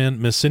good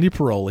friend, Miss Cindy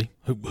Paroli,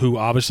 who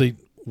obviously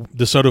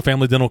DeSoto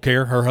Family Dental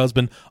Care. Her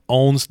husband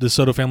owns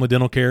DeSoto Family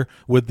Dental Care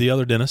with the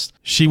other dentist.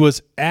 She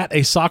was at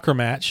a soccer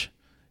match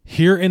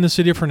here in the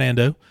city of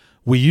Fernando.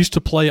 We used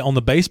to play on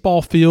the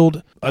baseball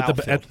field, at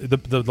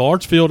the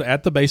large field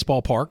at the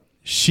baseball park.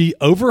 She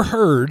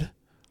overheard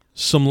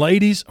some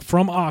ladies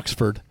from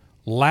Oxford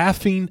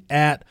laughing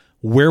at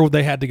where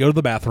they had to go to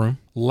the bathroom,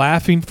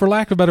 laughing, for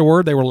lack of a better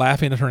word, they were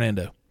laughing at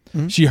Hernando.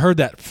 Mm-hmm. She heard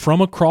that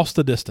from across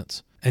the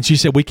distance. And she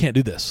said, we can't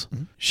do this.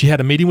 Mm-hmm. She had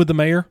a meeting with the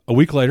mayor a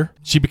week later.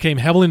 She became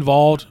heavily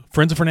involved.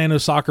 Friends of Hernando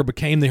Soccer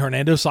became the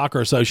Hernando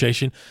Soccer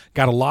Association,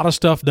 got a lot of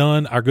stuff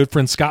done. Our good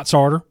friend Scott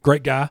Sarter,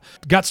 great guy,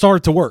 got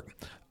started to work.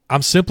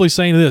 I'm simply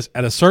saying this,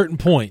 at a certain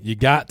point, you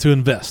got to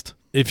invest.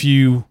 If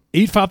you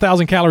eat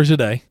 5,000 calories a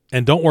day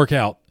and don't work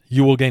out,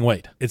 you will gain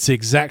weight. It's the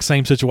exact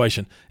same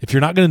situation. If you're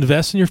not going to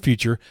invest in your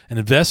future and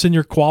invest in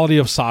your quality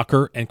of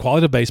soccer and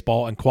quality of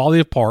baseball and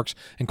quality of parks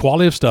and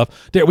quality of stuff,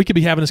 we could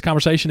be having this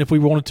conversation if we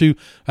wanted to.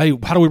 Hey,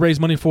 how do we raise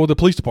money for the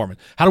police department?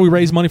 How do we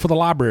raise money for the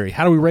library?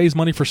 How do we raise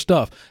money for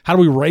stuff? How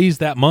do we raise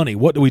that money?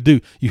 What do we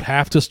do? You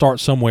have to start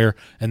somewhere,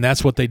 and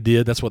that's what they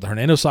did. That's what the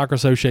Hernando Soccer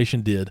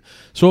Association did.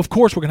 So, of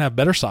course, we're going to have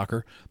better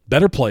soccer,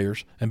 better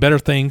players, and better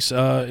things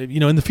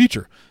in the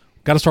future.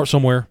 Got to start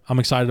somewhere. I'm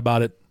excited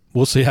about it.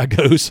 We'll see how it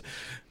goes.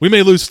 We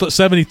may lose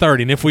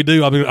 70-30, and if we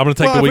do, I'm going to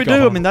take the week off.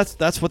 If we do,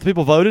 that's what the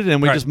people voted, and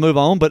we just move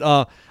on. But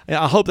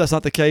I hope that's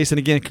not the case. And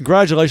again,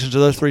 congratulations to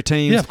those 3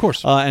 teams. Yeah, of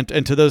course. And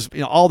to those,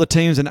 all the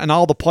teams and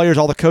all the players,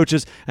 all the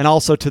coaches, and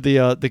also to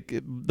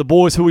the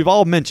boys who we've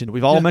all mentioned.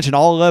 We've all mentioned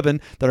all 11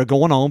 that are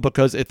going on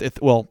because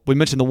we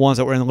mentioned the ones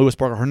that were in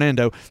Lewisburg or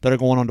Hernando that are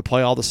going on to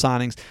play all the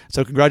signings.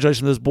 So congratulations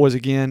to those boys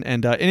again.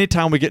 And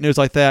anytime we get news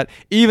like that,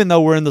 even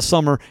though we're in the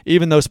summer,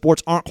 even though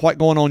sports aren't quite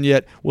going on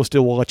yet,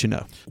 we'll let you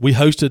know. We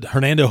hosted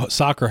Hernando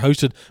Soccer,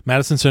 hosted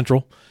Madison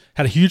Central.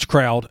 Had a huge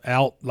crowd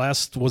out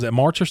last, was it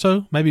March or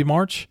so? Maybe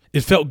March.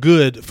 It felt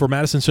good for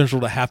Madison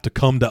Central to have to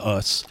come to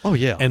us. Oh,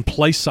 yeah. And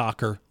play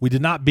soccer. We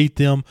did not beat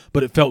them,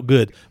 but it felt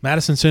good.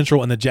 Madison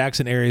Central and the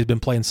Jackson area has been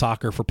playing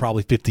soccer for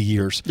probably 50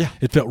 years. Yeah.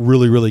 It felt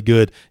really, really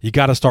good. You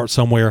got to start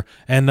somewhere.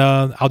 And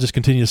I'll just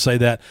continue to say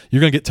that. You're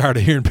going to get tired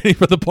of hearing Penny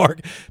for the Park.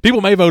 People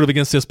may vote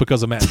against this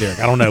because of Matt Derrick.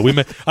 I don't know.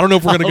 I don't know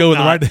if we're going to go in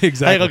the right.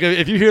 Exactly. Hey, look,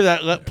 if you hear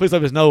that, please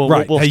let us know.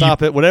 Right. We'll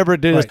stop it. Whatever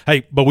it is. Right.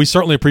 Hey, but we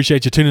certainly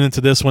appreciate you tuning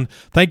into this one.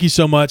 Thank you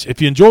so much. If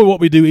you enjoy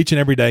what we do each and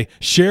every day,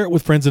 share it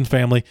with friends and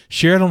family.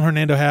 Share it on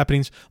Hernando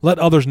Happenings. Let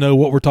others know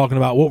what we're talking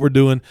about, what we're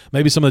doing,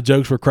 maybe some of the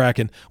jokes we're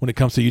cracking when it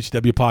comes to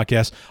UTW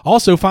Podcast.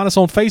 Also, find us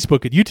on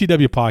Facebook at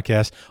UTW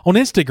Podcast, on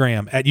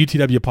Instagram at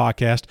UTW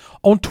Podcast,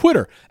 on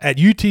Twitter at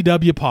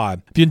UTW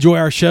Pod. If you enjoy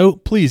our show,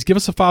 please give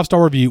us a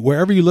 5-star review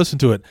wherever you listen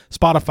to it.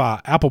 Spotify,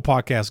 Apple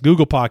Podcasts,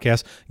 Google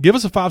Podcasts. Give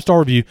us a 5-star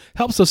review.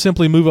 Helps us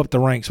simply move up the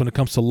ranks when it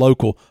comes to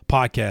local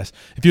podcasts.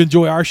 If you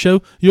enjoy our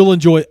show, you'll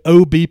enjoy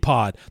OB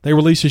Pod. They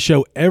release a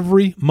show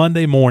every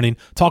Monday morning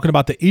talking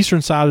about the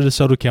eastern side of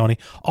DeSoto County.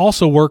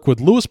 Also work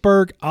with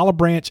Lewisburg, Olive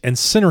Branch, and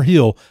Center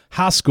Hill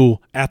High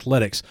School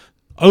athletics.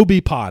 OB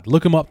Pod.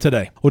 Look them up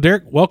today. Well,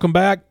 Derek, welcome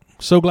back.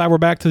 So glad we're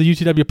back to the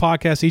UTW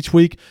Podcast each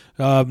week.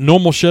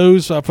 Normal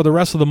shows for the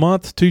rest of the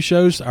month. 2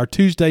 shows. Our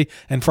Tuesday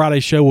and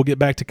Friday show will get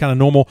back to kind of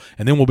normal,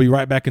 and then we'll be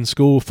right back in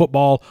school,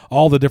 football,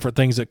 all the different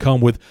things that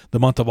come with the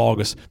month of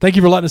August. Thank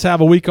you for letting us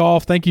have a week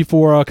off. Thank you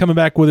for coming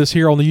back with us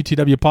here on the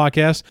UTW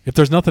Podcast. If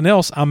there's nothing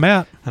else, I'm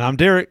Matt. And I'm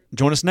Derek.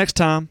 Join us next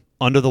time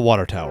under the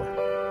Water Tower.